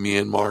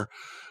 Myanmar.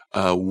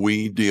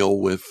 We deal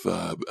with,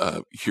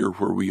 here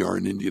where we are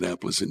in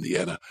Indianapolis,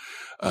 Indiana,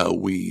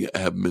 we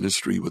have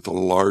ministry with a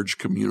large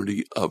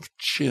community of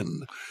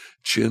Chin.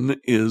 Chin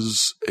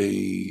is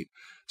a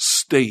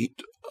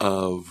state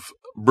of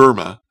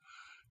Burma,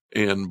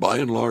 and by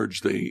and large,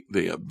 they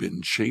have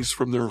been chased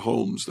from their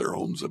homes. Their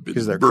homes have been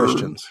burned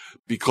Christians.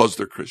 Because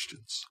they're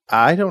Christians.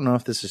 I don't know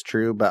if this is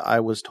true, but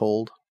I was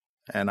told,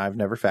 and I've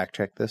never fact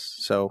checked this,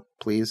 so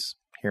please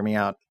hear me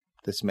out.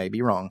 This may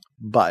be wrong,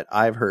 but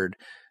I've heard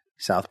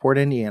Southport,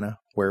 Indiana,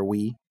 where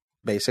we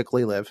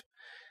basically live,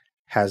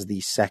 has the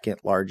second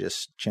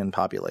largest Chin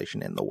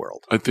population in the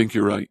world. I think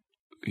you're right.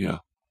 Yeah.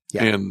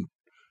 And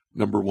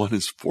number one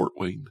is Fort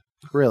Wayne.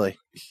 Really?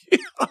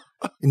 Yeah.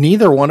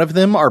 Neither one of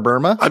them are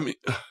Burma? I mean,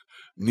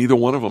 neither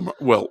one of them are.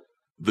 Well,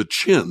 the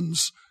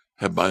Chins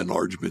have by and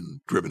large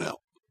been driven out.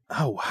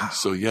 Oh, wow.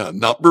 So,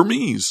 not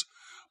Burmese,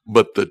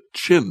 but the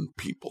Chin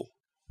people.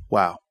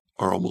 Wow.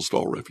 Are almost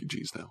all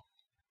refugees now.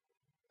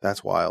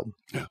 That's wild.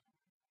 Yeah.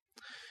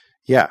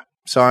 Yeah.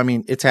 So, I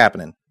mean, it's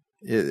happening.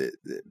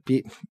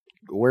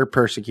 We're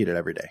persecuted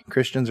every day.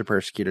 Christians are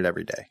persecuted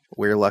every day.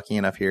 We're lucky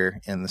enough here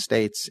in the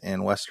States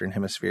and Western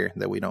Hemisphere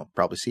that we don't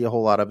probably see a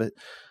whole lot of it,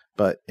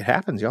 but it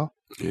happens, y'all.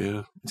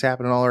 Yeah. It's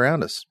happening all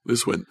around us.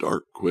 This went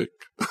dark quick.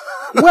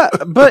 Well,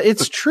 but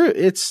it's true.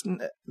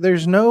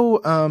 There's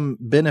no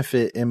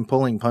benefit in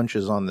pulling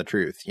punches on the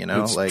truth,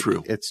 It's like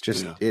true. It's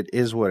just, it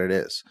is what it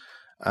is.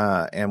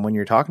 And when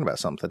you're talking about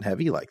something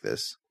heavy like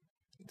this,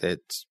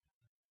 it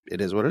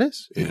is what it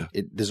is.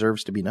 It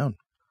deserves to be known.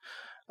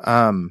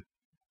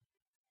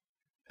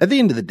 At the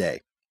end of the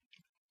day,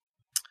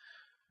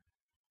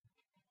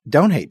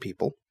 don't hate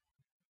people.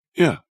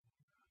 Yeah.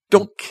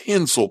 Don't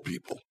cancel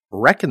people.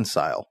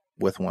 Reconcile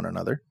with one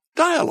another.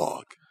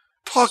 Dialogue.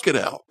 Talk it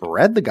out.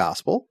 Spread the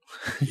gospel.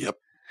 Yep.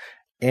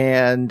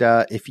 And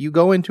if you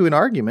go into an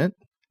argument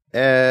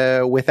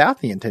without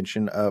the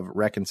intention of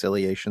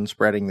reconciliation,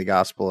 spreading the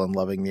gospel, and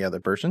loving the other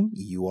person,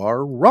 you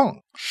are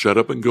wrong. Shut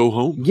up and go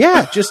home.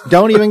 Yeah, just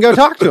don't even go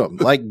talk to them.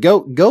 Like,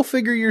 go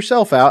figure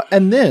yourself out,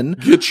 and then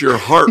get your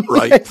heart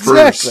right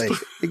exactly,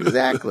 first.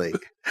 Exactly.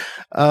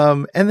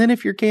 And then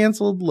if you're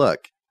canceled,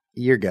 look,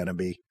 you're gonna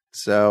be.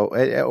 So,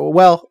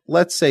 well,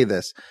 let's say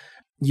this: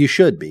 you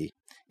should be.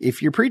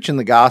 If you're preaching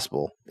the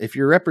gospel, if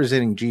you're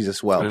representing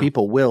Jesus well,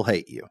 people will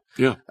hate you.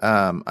 Yeah.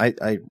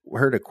 I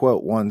heard a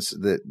quote once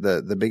that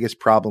the biggest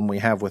problem we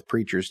have with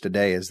preachers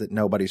today is that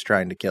nobody's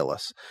trying to kill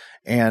us.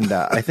 And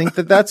I think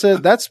that's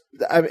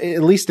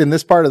at least in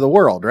this part of the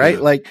world, right?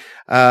 Yeah. Like,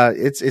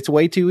 it's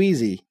way too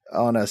easy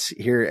on us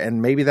here.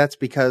 And maybe that's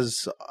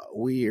because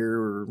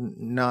we're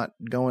not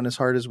going as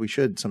hard as we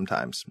should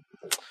sometimes.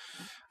 Yeah.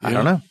 I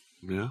don't know.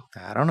 Yeah.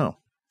 I don't know.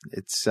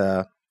 It's,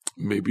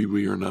 maybe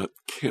we are not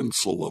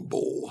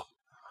cancelable.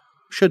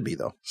 Should be,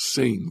 though.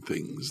 Saying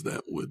things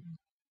that would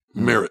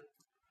merit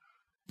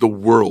the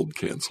world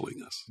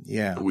canceling us.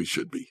 Yeah. We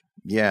should be.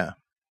 Yeah.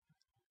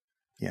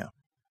 Yeah.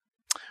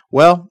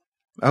 Well,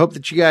 I hope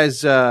that you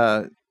guys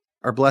are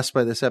blessed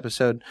by this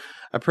episode.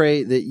 I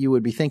pray that you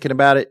would be thinking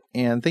about it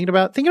and thinking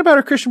about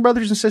our Christian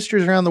brothers and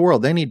sisters around the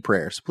world. They need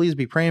prayers. Please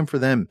be praying for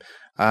them.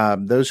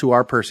 Those who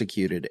are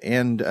persecuted,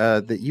 and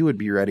that you would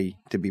be ready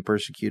to be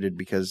persecuted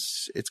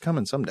because it's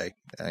coming someday.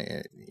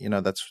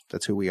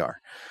 That's who we are.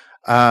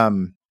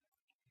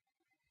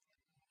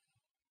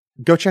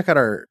 Go check out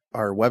our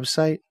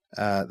website.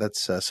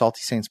 That's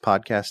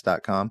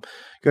saltysaintspodcast.com.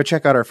 Go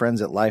check out our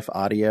friends at Life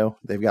Audio.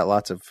 They've got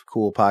lots of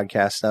cool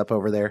podcasts up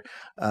over there.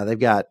 They've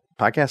got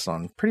podcasts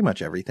on pretty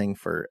much everything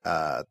for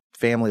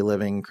family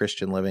living,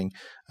 Christian living,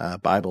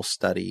 Bible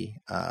study,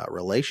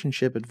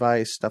 relationship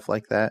advice, stuff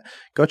like that.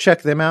 Go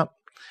check them out.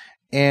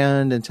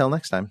 And until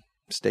next time,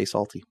 stay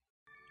salty.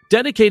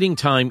 Dedicating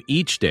time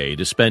each day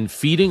to spend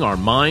feeding our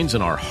minds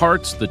and our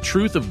hearts the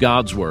truth of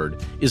God's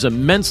Word is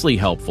immensely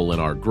helpful in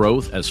our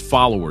growth as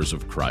followers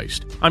of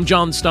Christ. I'm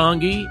John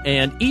Stange,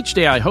 and each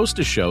day I host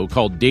a show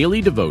called Daily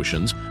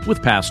Devotions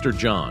with Pastor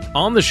John.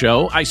 On the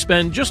show, I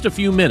spend just a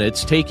few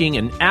minutes taking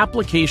an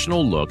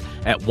applicational look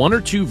at one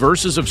or two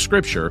verses of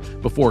Scripture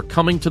before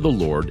coming to the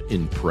Lord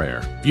in prayer.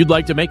 If you'd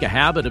like to make a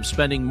habit of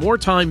spending more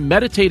time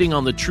meditating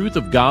on the truth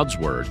of God's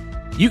Word,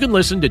 you can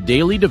listen to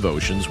Daily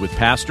Devotions with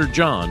Pastor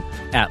John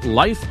at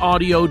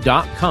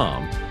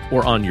lifeaudio.com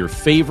or on your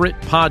favorite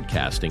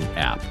podcasting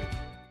app.